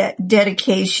read that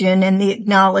dedication and the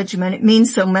acknowledgement. It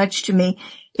means so much to me.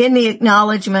 In the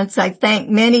acknowledgements, I thank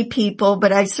many people,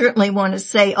 but I certainly want to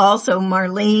say also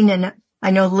Marlene, and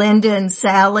I know Linda and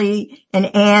Sally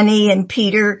and Annie and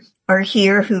Peter are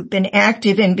here who've been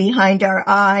active in Behind Our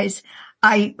Eyes.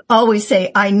 I always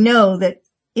say I know that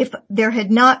if there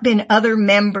had not been other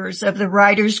members of the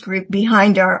writers group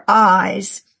Behind Our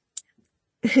Eyes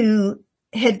who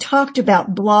had talked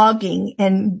about blogging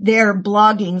and their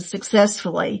blogging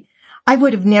successfully, I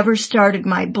would have never started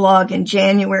my blog in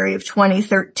January of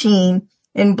 2013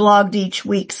 and blogged each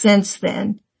week since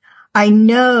then. I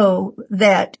know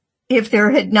that if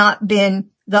there had not been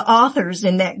the authors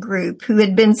in that group who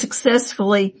had been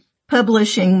successfully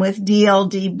publishing with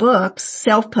DLD Books,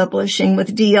 self-publishing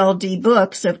with DLD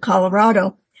Books of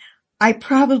Colorado, I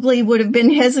probably would have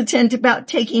been hesitant about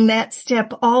taking that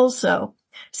step also.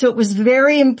 So it was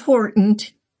very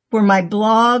important for my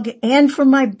blog and for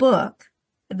my book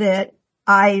that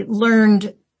I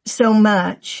learned so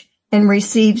much and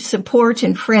received support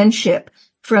and friendship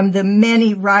from the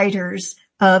many writers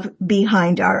of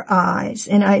Behind Our Eyes.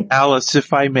 And Alice,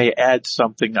 if I may add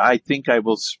something, I think I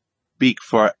will speak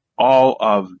for all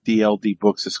of DLD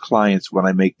Books' clients when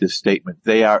I make this statement.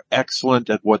 They are excellent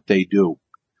at what they do,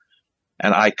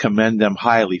 and I commend them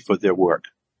highly for their work.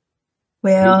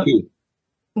 Well,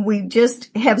 we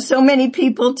just have so many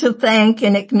people to thank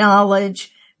and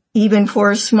acknowledge, even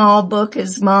for a small book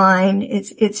as mine.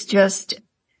 It's just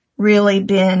really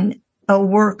been a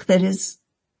work that has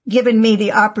given me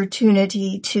the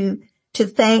opportunity to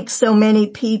thank so many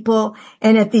people.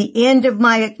 And at the end of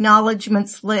my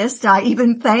acknowledgments list, I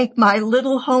even thank my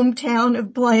little hometown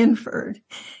of Blandford,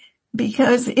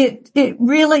 because it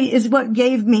really is what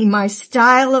gave me my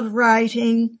style of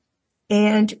writing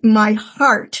and my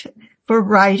heart for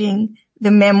writing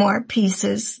the memoir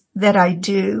pieces that I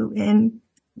do. And,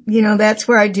 that's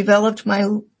where I developed my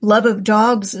love of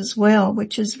dogs as well,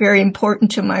 which is very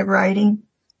important to my writing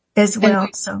as well.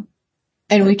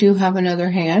 And we do have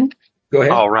another hand. Go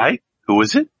ahead. All right. Who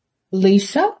is it?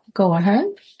 Lisa, go ahead.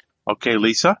 Okay,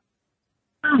 Lisa.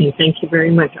 Hi, thank you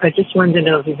very much. I just wanted to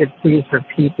know if you could please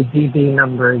repeat the DB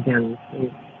number again,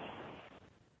 please.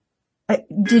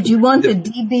 Did you want the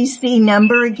DBC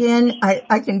number again?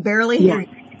 I can barely hear you.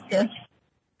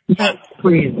 Yes,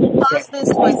 please. Because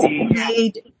this was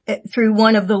made through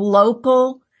one of the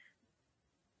local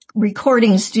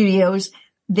recording studios,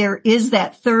 there is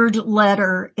that third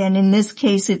letter, and in this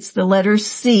case it's the letter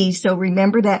C, so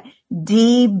remember that.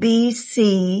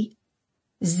 DBC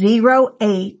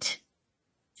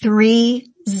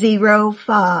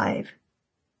 08305.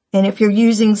 And if you're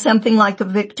using something like a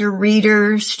Victor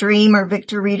Reader Stream or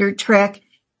Victor Reader Trek,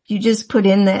 you just put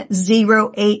in that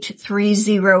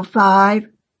 08305.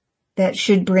 That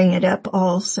should bring it up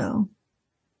also.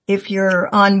 If you're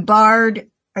on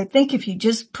Bard, I think if you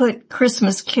just put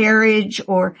Christmas Carriage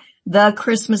or The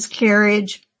Christmas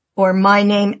Carriage or my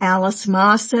name, Alice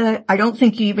Massa, I don't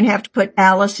think you even have to put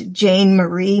Alice Jane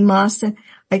Marie Massa.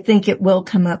 I think it will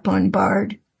come up on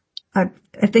Bard. I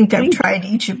think I've tried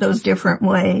each of those different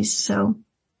ways,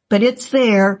 but it's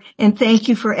there. And thank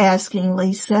you for asking,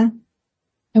 Lisa.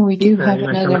 And we do have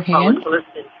another hand.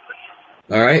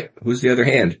 All right. Who's the other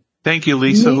hand? Thank you,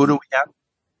 Lisa. Who do we have?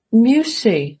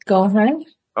 Musey, go ahead.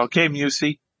 Okay,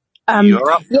 Musey.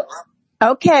 You're up.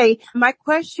 Okay. My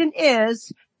question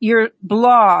is, your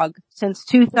blog since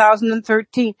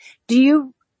 2013, do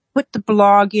you put the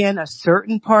blog in a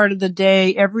certain part of the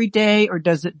day every day, or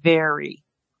does it vary?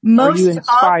 Most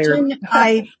often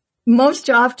I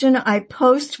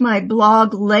post my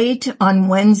blog late on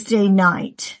Wednesday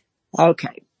night.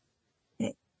 Okay.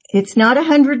 It's not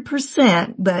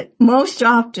 100%, but most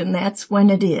often that's when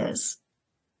it is.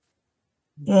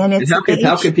 And it's how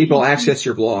can people access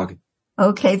your blog?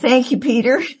 Okay, thank you,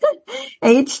 Peter.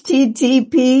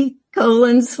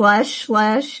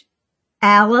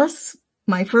 http://Alice,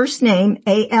 my first name,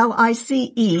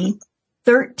 ALICE,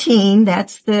 13,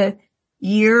 that's the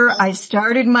year I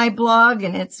started my blog,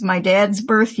 and it's my dad's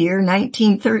birth year,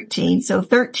 1913. So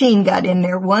 13 got in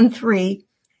there, 13.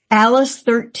 Alice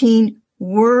 13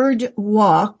 Word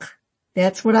Walk.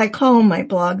 That's what I call my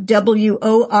blog,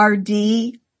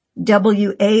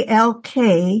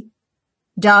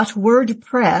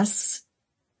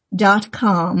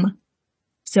 WORDWALK.wordpress.com.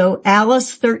 So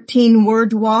Alice 13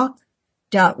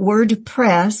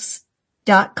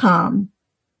 wordwalk.wordpress.com.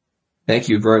 Thank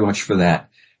you very much for that.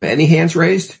 Any hands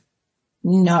raised?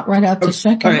 Not right out this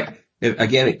second. All right.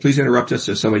 Again, please interrupt us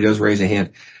if somebody does raise a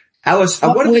hand. Alice,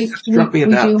 one of the things that struck me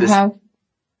about this. Go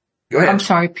ahead. I'm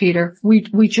sorry, Peter.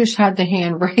 We just had the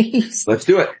hand raised. Let's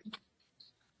do it.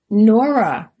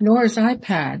 Nora's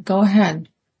iPad. Go ahead.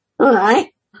 All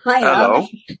right. Hi, Hello.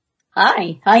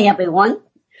 Alice. Hi, everyone.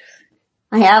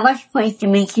 Hi, Alice. Pleased to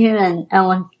meet you, and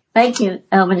Ellen. Thank you,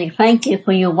 Ellen. Thank you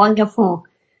for your wonderful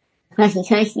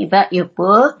presentation about your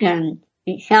book, and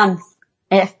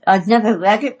I've never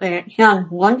read it, but it sounds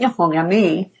wonderful to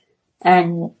me,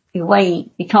 and the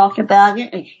way you talk about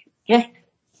it is just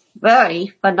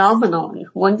very phenomenal.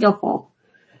 It's wonderful.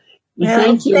 Well,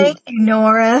 thank you,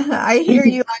 Nora. I hear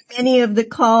you on many of the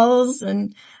calls,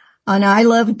 and I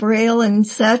Love Braille and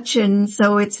such. And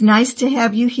so it's nice to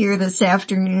have you here this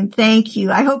afternoon. Thank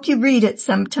you. I hope you read it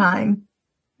sometime.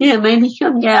 Yeah, maybe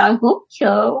someday. I hope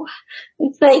so.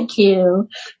 Thank you.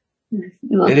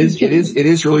 It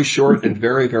is really short and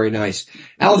very, very nice.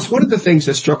 Alice, one of the things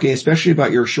that struck me, especially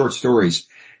about your short stories,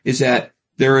 is that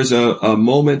there is a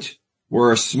moment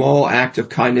where a small act of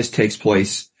kindness takes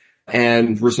place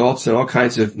and results in all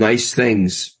kinds of nice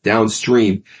things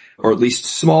downstream, or at least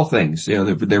small things. You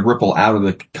know, they ripple out of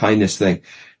the kindness thing.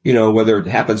 You know, whether it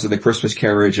happens in the Christmas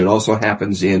Carriage, it also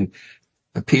happens in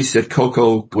a piece that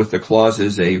Coco with the Claus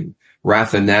is a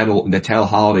Wrath and Natal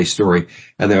holiday story.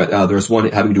 And there's one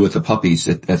having to do with the puppies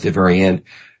at the very end.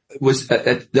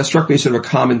 That struck me as sort of a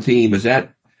common theme. Is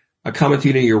that a common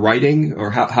theme in your writing, or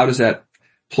how does that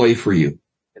play for you?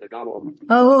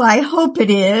 Oh, I hope it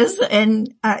is.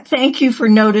 And thank you for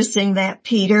noticing that,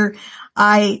 Peter.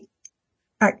 I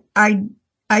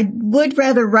would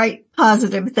rather write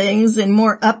positive things and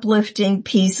more uplifting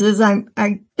pieces.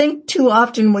 I think too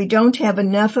often we don't have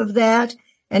enough of that,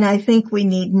 and I think we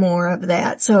need more of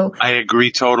that. So I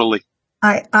agree totally.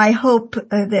 I hope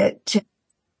that,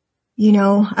 you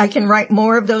know, I can write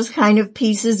more of those kind of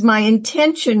pieces. My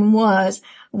intention was,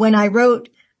 when I wrote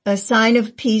A Sign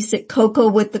of Peace at Coco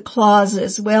with the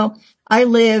Clauses, well, I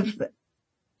live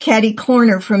catty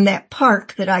corner from that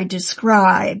park that I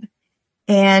describe.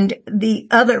 And the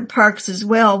other parks as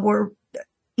well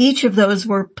each of those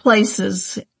were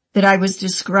places that I was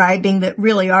describing that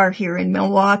really are here in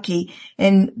Milwaukee.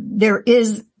 And there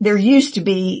used to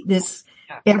be this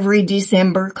every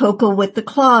December Coco with the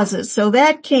Clauses. So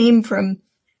that came from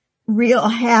real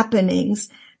happenings.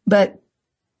 But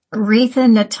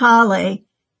Retha Natale,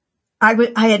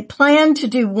 I had planned to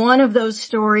do one of those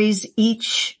stories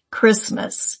each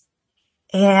Christmas.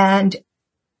 And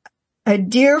a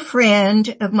dear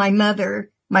friend of my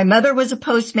mother was a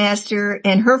postmaster,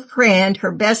 and her friend,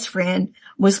 her best friend,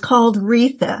 was called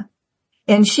Retha.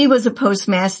 And she was a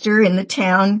postmaster in the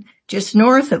town just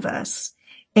north of us.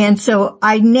 And so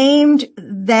I named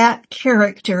that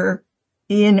character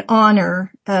in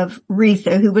honor of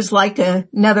Retha, who was like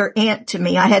another aunt to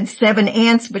me. I had 7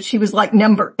 aunts, but she was like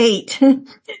number 8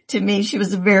 to me. She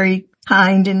was a very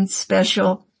kind and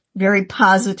special, very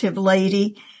positive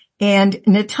lady. And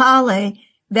Natale,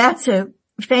 that's a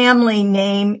family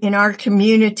name in our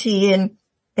community,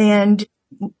 and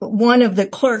one of the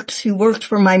clerks who worked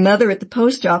for my mother at the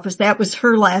post office, that was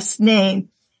her last name.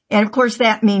 And of course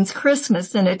that means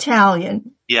Christmas in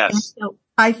Italian. Yes. And so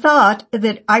I thought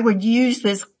that I would use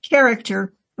this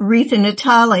character, Retha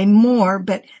Natale, more,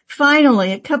 but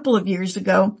finally a couple of years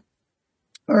ago,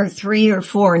 or 3 or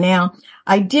 4 now,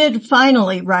 I did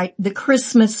finally write The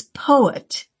Christmas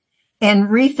Poet. And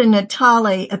Retha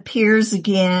Natale appears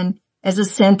again as a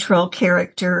central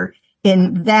character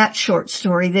in that short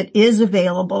story that is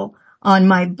available on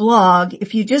my blog.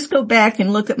 If you just go back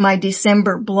and look at my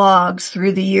December blogs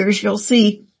through the years, you'll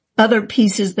see other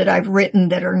pieces that I've written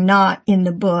that are not in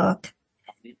the book.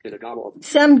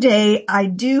 Someday I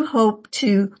do hope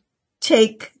to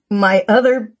take my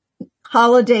other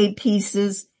holiday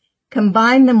pieces,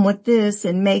 combine them with this,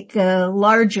 and make a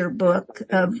larger book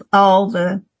of all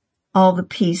the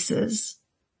pieces.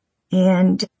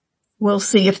 And we'll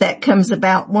see if that comes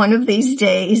about one of these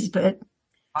days, but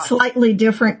slightly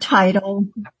different title,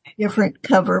 different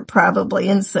cover probably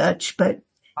and such, but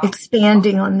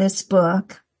expanding on this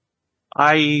book.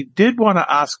 I did want to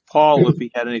ask Paul if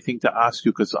he had anything to ask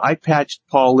you, because I patched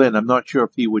Paul in. I'm not sure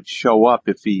if he would show up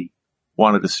if he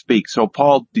wanted to speak. So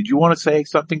Paul, did you want to say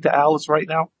something to Alice right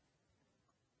now?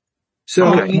 So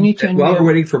while we're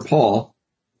waiting for Paul,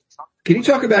 can you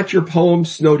talk about your poem,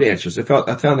 Snow Dancers? I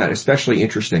found that especially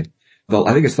interesting.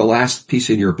 I think it's the last piece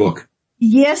in your book.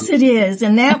 Yes, it is.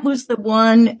 And that was the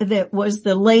one that was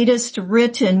the latest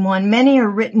written one. Many are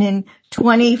written in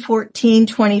 2014,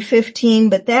 2015,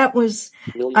 but that was,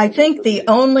 I think, the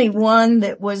only one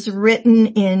that was written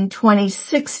in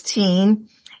 2016.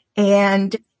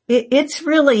 And it's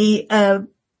really a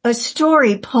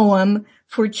story poem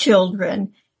for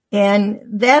children. And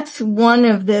that's one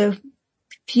of the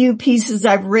few pieces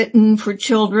I've written for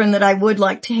children that I would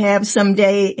like to have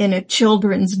someday in a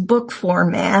children's book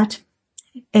format.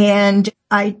 And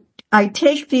I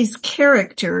take these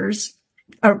characters,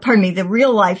 the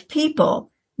real life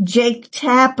people, Jake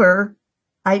Tapper,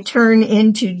 I turn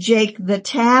into Jake the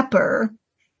Tapper,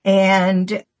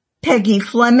 and Peggy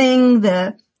Fleming,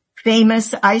 the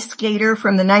famous ice skater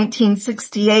from the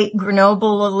 1968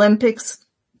 Grenoble Olympics,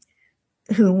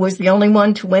 who was the only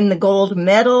one to win the gold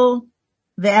medal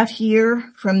that year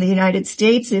from the United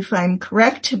States, if I'm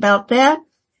correct about that.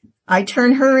 I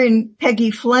turn her and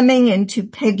Peggy Fleming into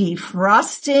Peggy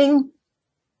Frosting.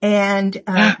 And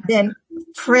then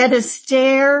Fred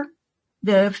Astaire,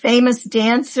 the famous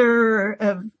dancer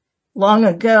of long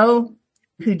ago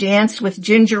who danced with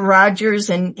Ginger Rogers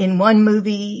and in one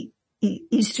movie,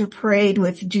 Easter Parade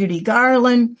with Judy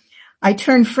Garland. I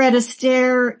turn Fred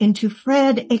Astaire into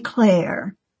Fred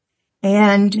Eclair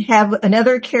and have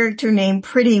another character named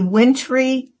Pretty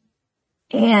Wintry.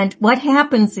 And what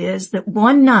happens is that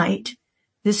one night,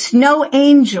 the snow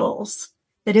angels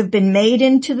that have been made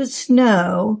into the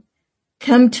snow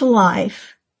come to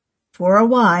life for a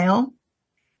while,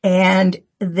 and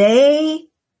they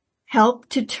help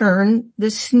to turn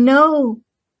the snow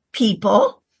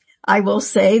people, I will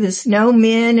say, the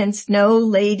snowmen and snow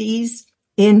ladies,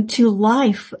 into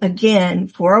life again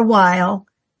for a while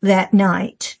that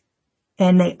night.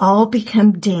 And they all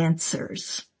become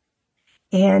dancers.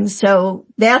 And so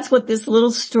that's what this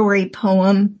little story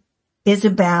poem is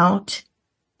about.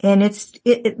 And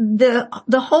the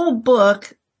whole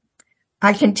book,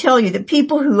 I can tell you the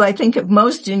people who I think have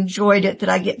most enjoyed it that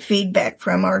I get feedback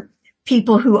from are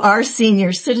people who are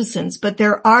senior citizens, but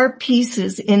there are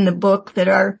pieces in the book that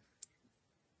are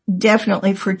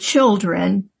definitely for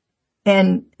children.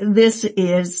 And this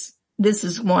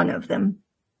is one of them.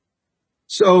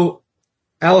 So,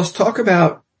 Alice, talk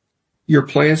about your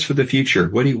plans for the future.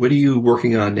 What are you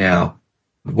working on now?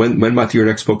 When might your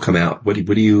next book come out? What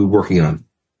are you working on?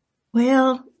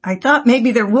 Well, I thought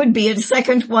maybe there would be a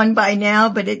second one by now,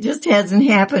 but it just hasn't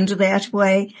happened that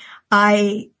way.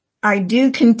 I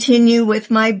do continue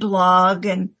with my blog,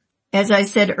 and as I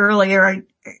said earlier,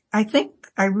 I think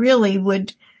I really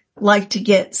would like to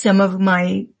get some of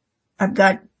I've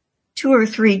got 2 or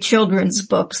 3 children's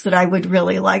books that I would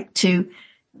really like to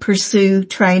pursue,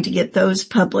 trying to get those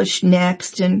published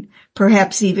next, and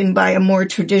perhaps even by a more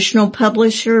traditional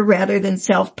publisher rather than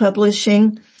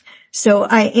self-publishing. So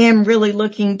I am really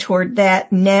looking toward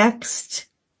that next,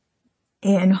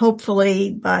 and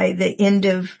hopefully by the end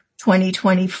of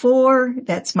 2024,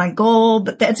 that's my goal,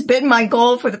 but that's been my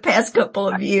goal for the past couple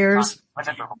of years.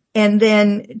 And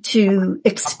then to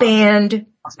expand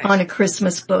on a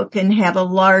Christmas book and have a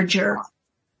larger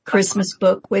Christmas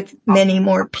book with many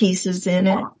more pieces in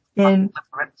it, and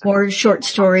more short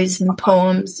stories and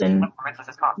poems and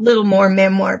little more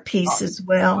memoir piece as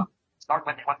well.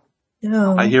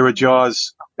 Oh. I hear a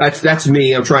Jaws. That's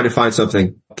me. I'm trying to find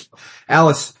something.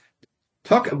 Alice,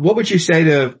 what would you say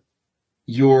to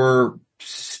your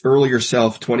earlier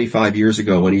self 25 years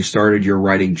ago when you started your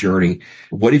writing journey?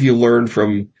 What have you learned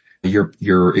from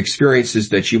your experiences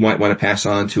that you might want to pass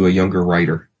on to a younger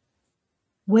writer?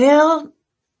 Well,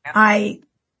 I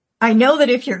know that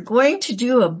if you're going to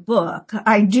do a book,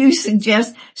 I do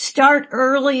suggest start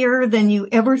earlier than you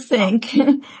ever think,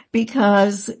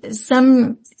 because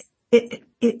it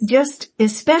just,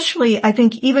 especially I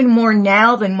think even more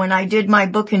now than when I did my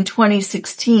book in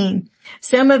 2016,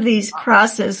 some of these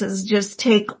processes just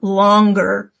take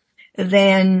longer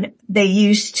than they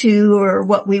used to or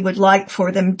what we would like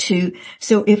for them to.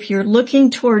 So if you're looking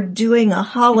toward doing a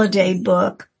holiday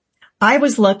book, I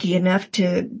was lucky enough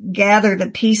to gather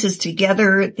the pieces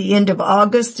together at the end of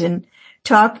August and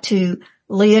talk to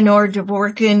Leonore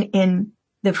Dvorkin in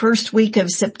the first week of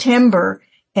September.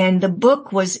 And the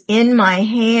book was in my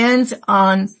hands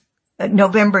on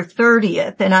November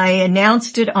 30th, and I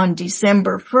announced it on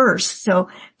December 1st. So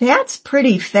that's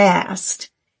pretty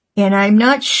fast. And I'm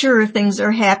not sure things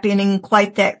are happening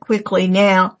quite that quickly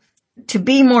now. To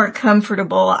be more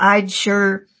comfortable, I'd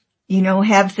sure,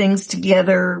 have things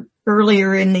together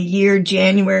earlier in the year,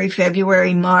 January,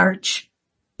 February, March,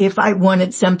 if I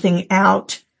wanted something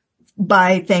out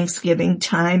by Thanksgiving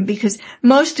time, because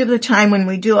most of the time when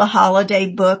we do a holiday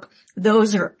book,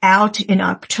 those are out in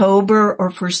October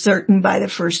or for certain by the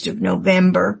 1st of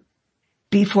November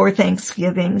before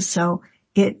Thanksgiving. So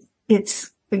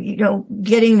it's,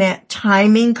 getting that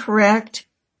timing correct.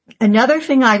 Another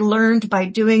thing I learned by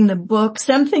doing the book,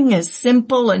 something as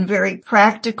simple and very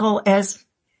practical as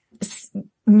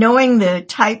knowing the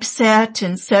typeset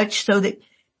and such, so that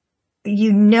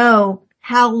you know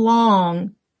how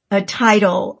long a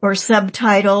title or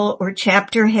subtitle or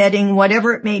chapter heading,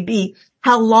 whatever it may be,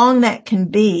 how long that can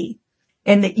be,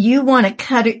 and that you want to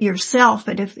cut it yourself.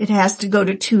 And if it has to go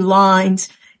to 2 lines,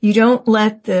 you don't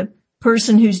let the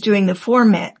person who's doing the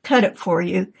format cut it for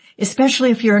you,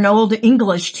 especially if you're an old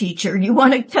English teacher. You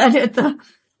want to cut at the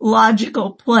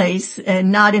logical place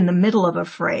and not in the middle of a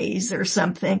phrase or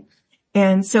something.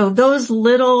 And so those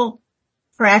little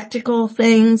practical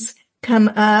things come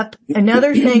up.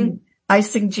 Another thing I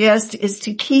suggest is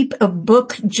to keep a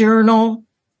book journal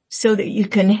so that you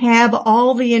can have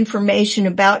all the information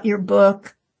about your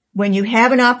book when you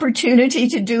have an opportunity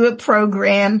to do a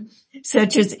program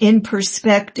such as In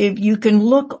Perspective. You can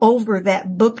look over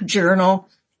that book journal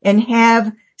and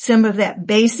have some of that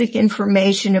basic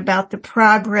information about the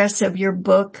progress of your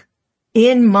book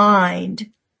in mind,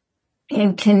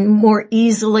 and can more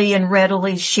easily and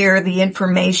readily share the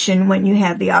information when you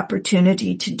have the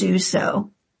opportunity to do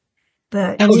so.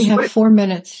 And we have 4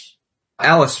 minutes.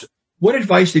 Alice, what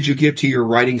advice did you give to your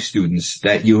writing students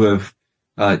that you have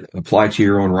applied to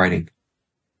your own writing?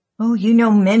 Oh,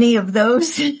 many of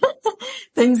those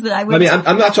things that I would. I mean,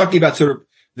 I'm not talking about sort of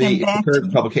the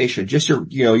current publication. Just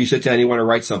you sit down and you want to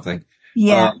write something.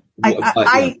 Yeah.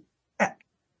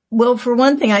 Well, for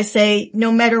one thing, I say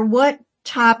no matter what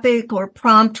topic or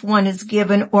prompt one is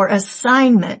given or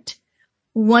assignment,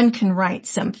 one can write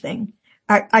something.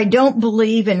 I don't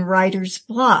believe in writer's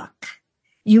block.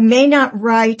 You may not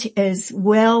write as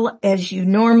well as you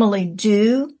normally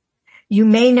do. You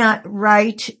may not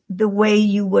write the way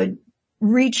you would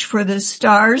reach for the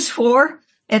stars for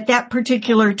at that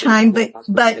particular time, but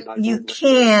you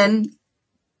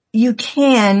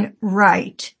can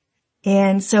write.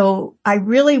 And so I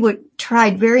really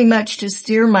tried very much to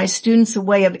steer my students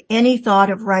away of any thought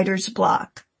of writer's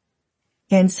block.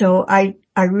 And so I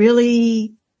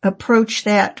really approach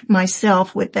that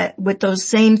myself with those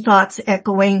same thoughts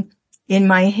echoing in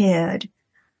my head.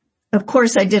 Of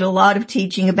course, I did a lot of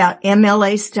teaching about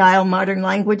MLA style, modern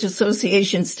language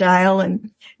association style, and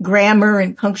grammar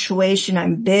and punctuation.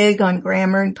 I'm big on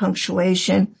grammar and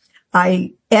punctuation.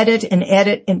 I edit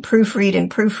and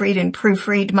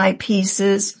proofread my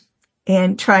pieces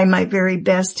and try my very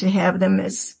best to have them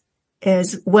as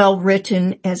well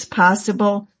written as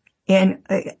possible. And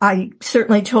I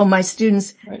certainly told my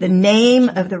students the name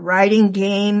of the writing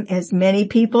game, as many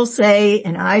people say,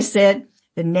 and I said,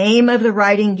 the name of the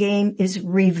writing game is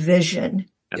revision.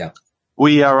 Yeah.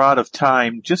 We are out of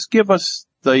time. Just give us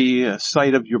the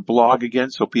site of your blog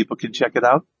again so people can check it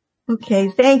out. Okay.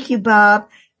 Thank you, Bob.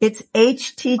 It's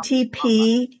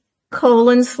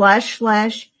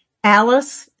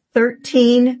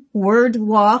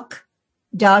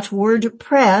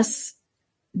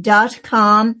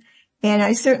And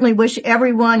I certainly wish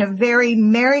everyone a very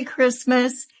Merry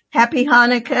Christmas, Happy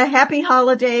Hanukkah, Happy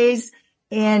Holidays,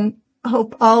 and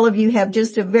hope all of you have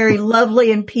just a very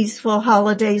lovely and peaceful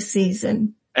holiday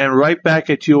season. And right back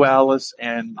at you, Alice,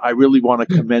 and I really want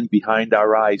to commend Behind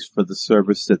Our Eyes for the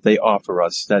service that they offer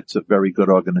us. That's a very good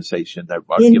organization.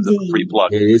 I'll give them a free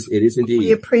plug. It is indeed.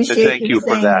 We appreciate Thank you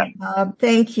for that. Bob.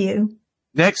 Thank you.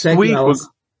 Next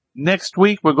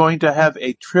week, we're going to have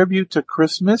a tribute to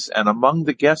Christmas, and among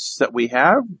the guests that we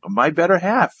have, my better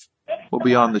half will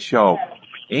be on the show.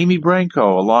 Amy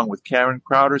Branco, along with Karen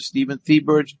Crowder, Stephen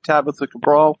Thieberge, and Tabitha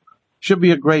Cabral. Should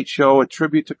be a great show, a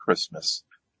tribute to Christmas.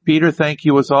 Peter, thank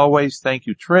you as always. Thank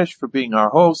you, Trish, for being our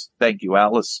host. Thank you,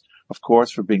 Alice, of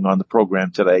course, for being on the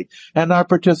program today, and our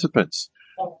participants.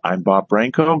 I'm Bob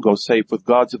Branco. Go safe with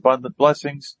God's abundant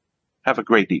blessings. Have a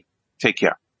great evening. Take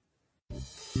care.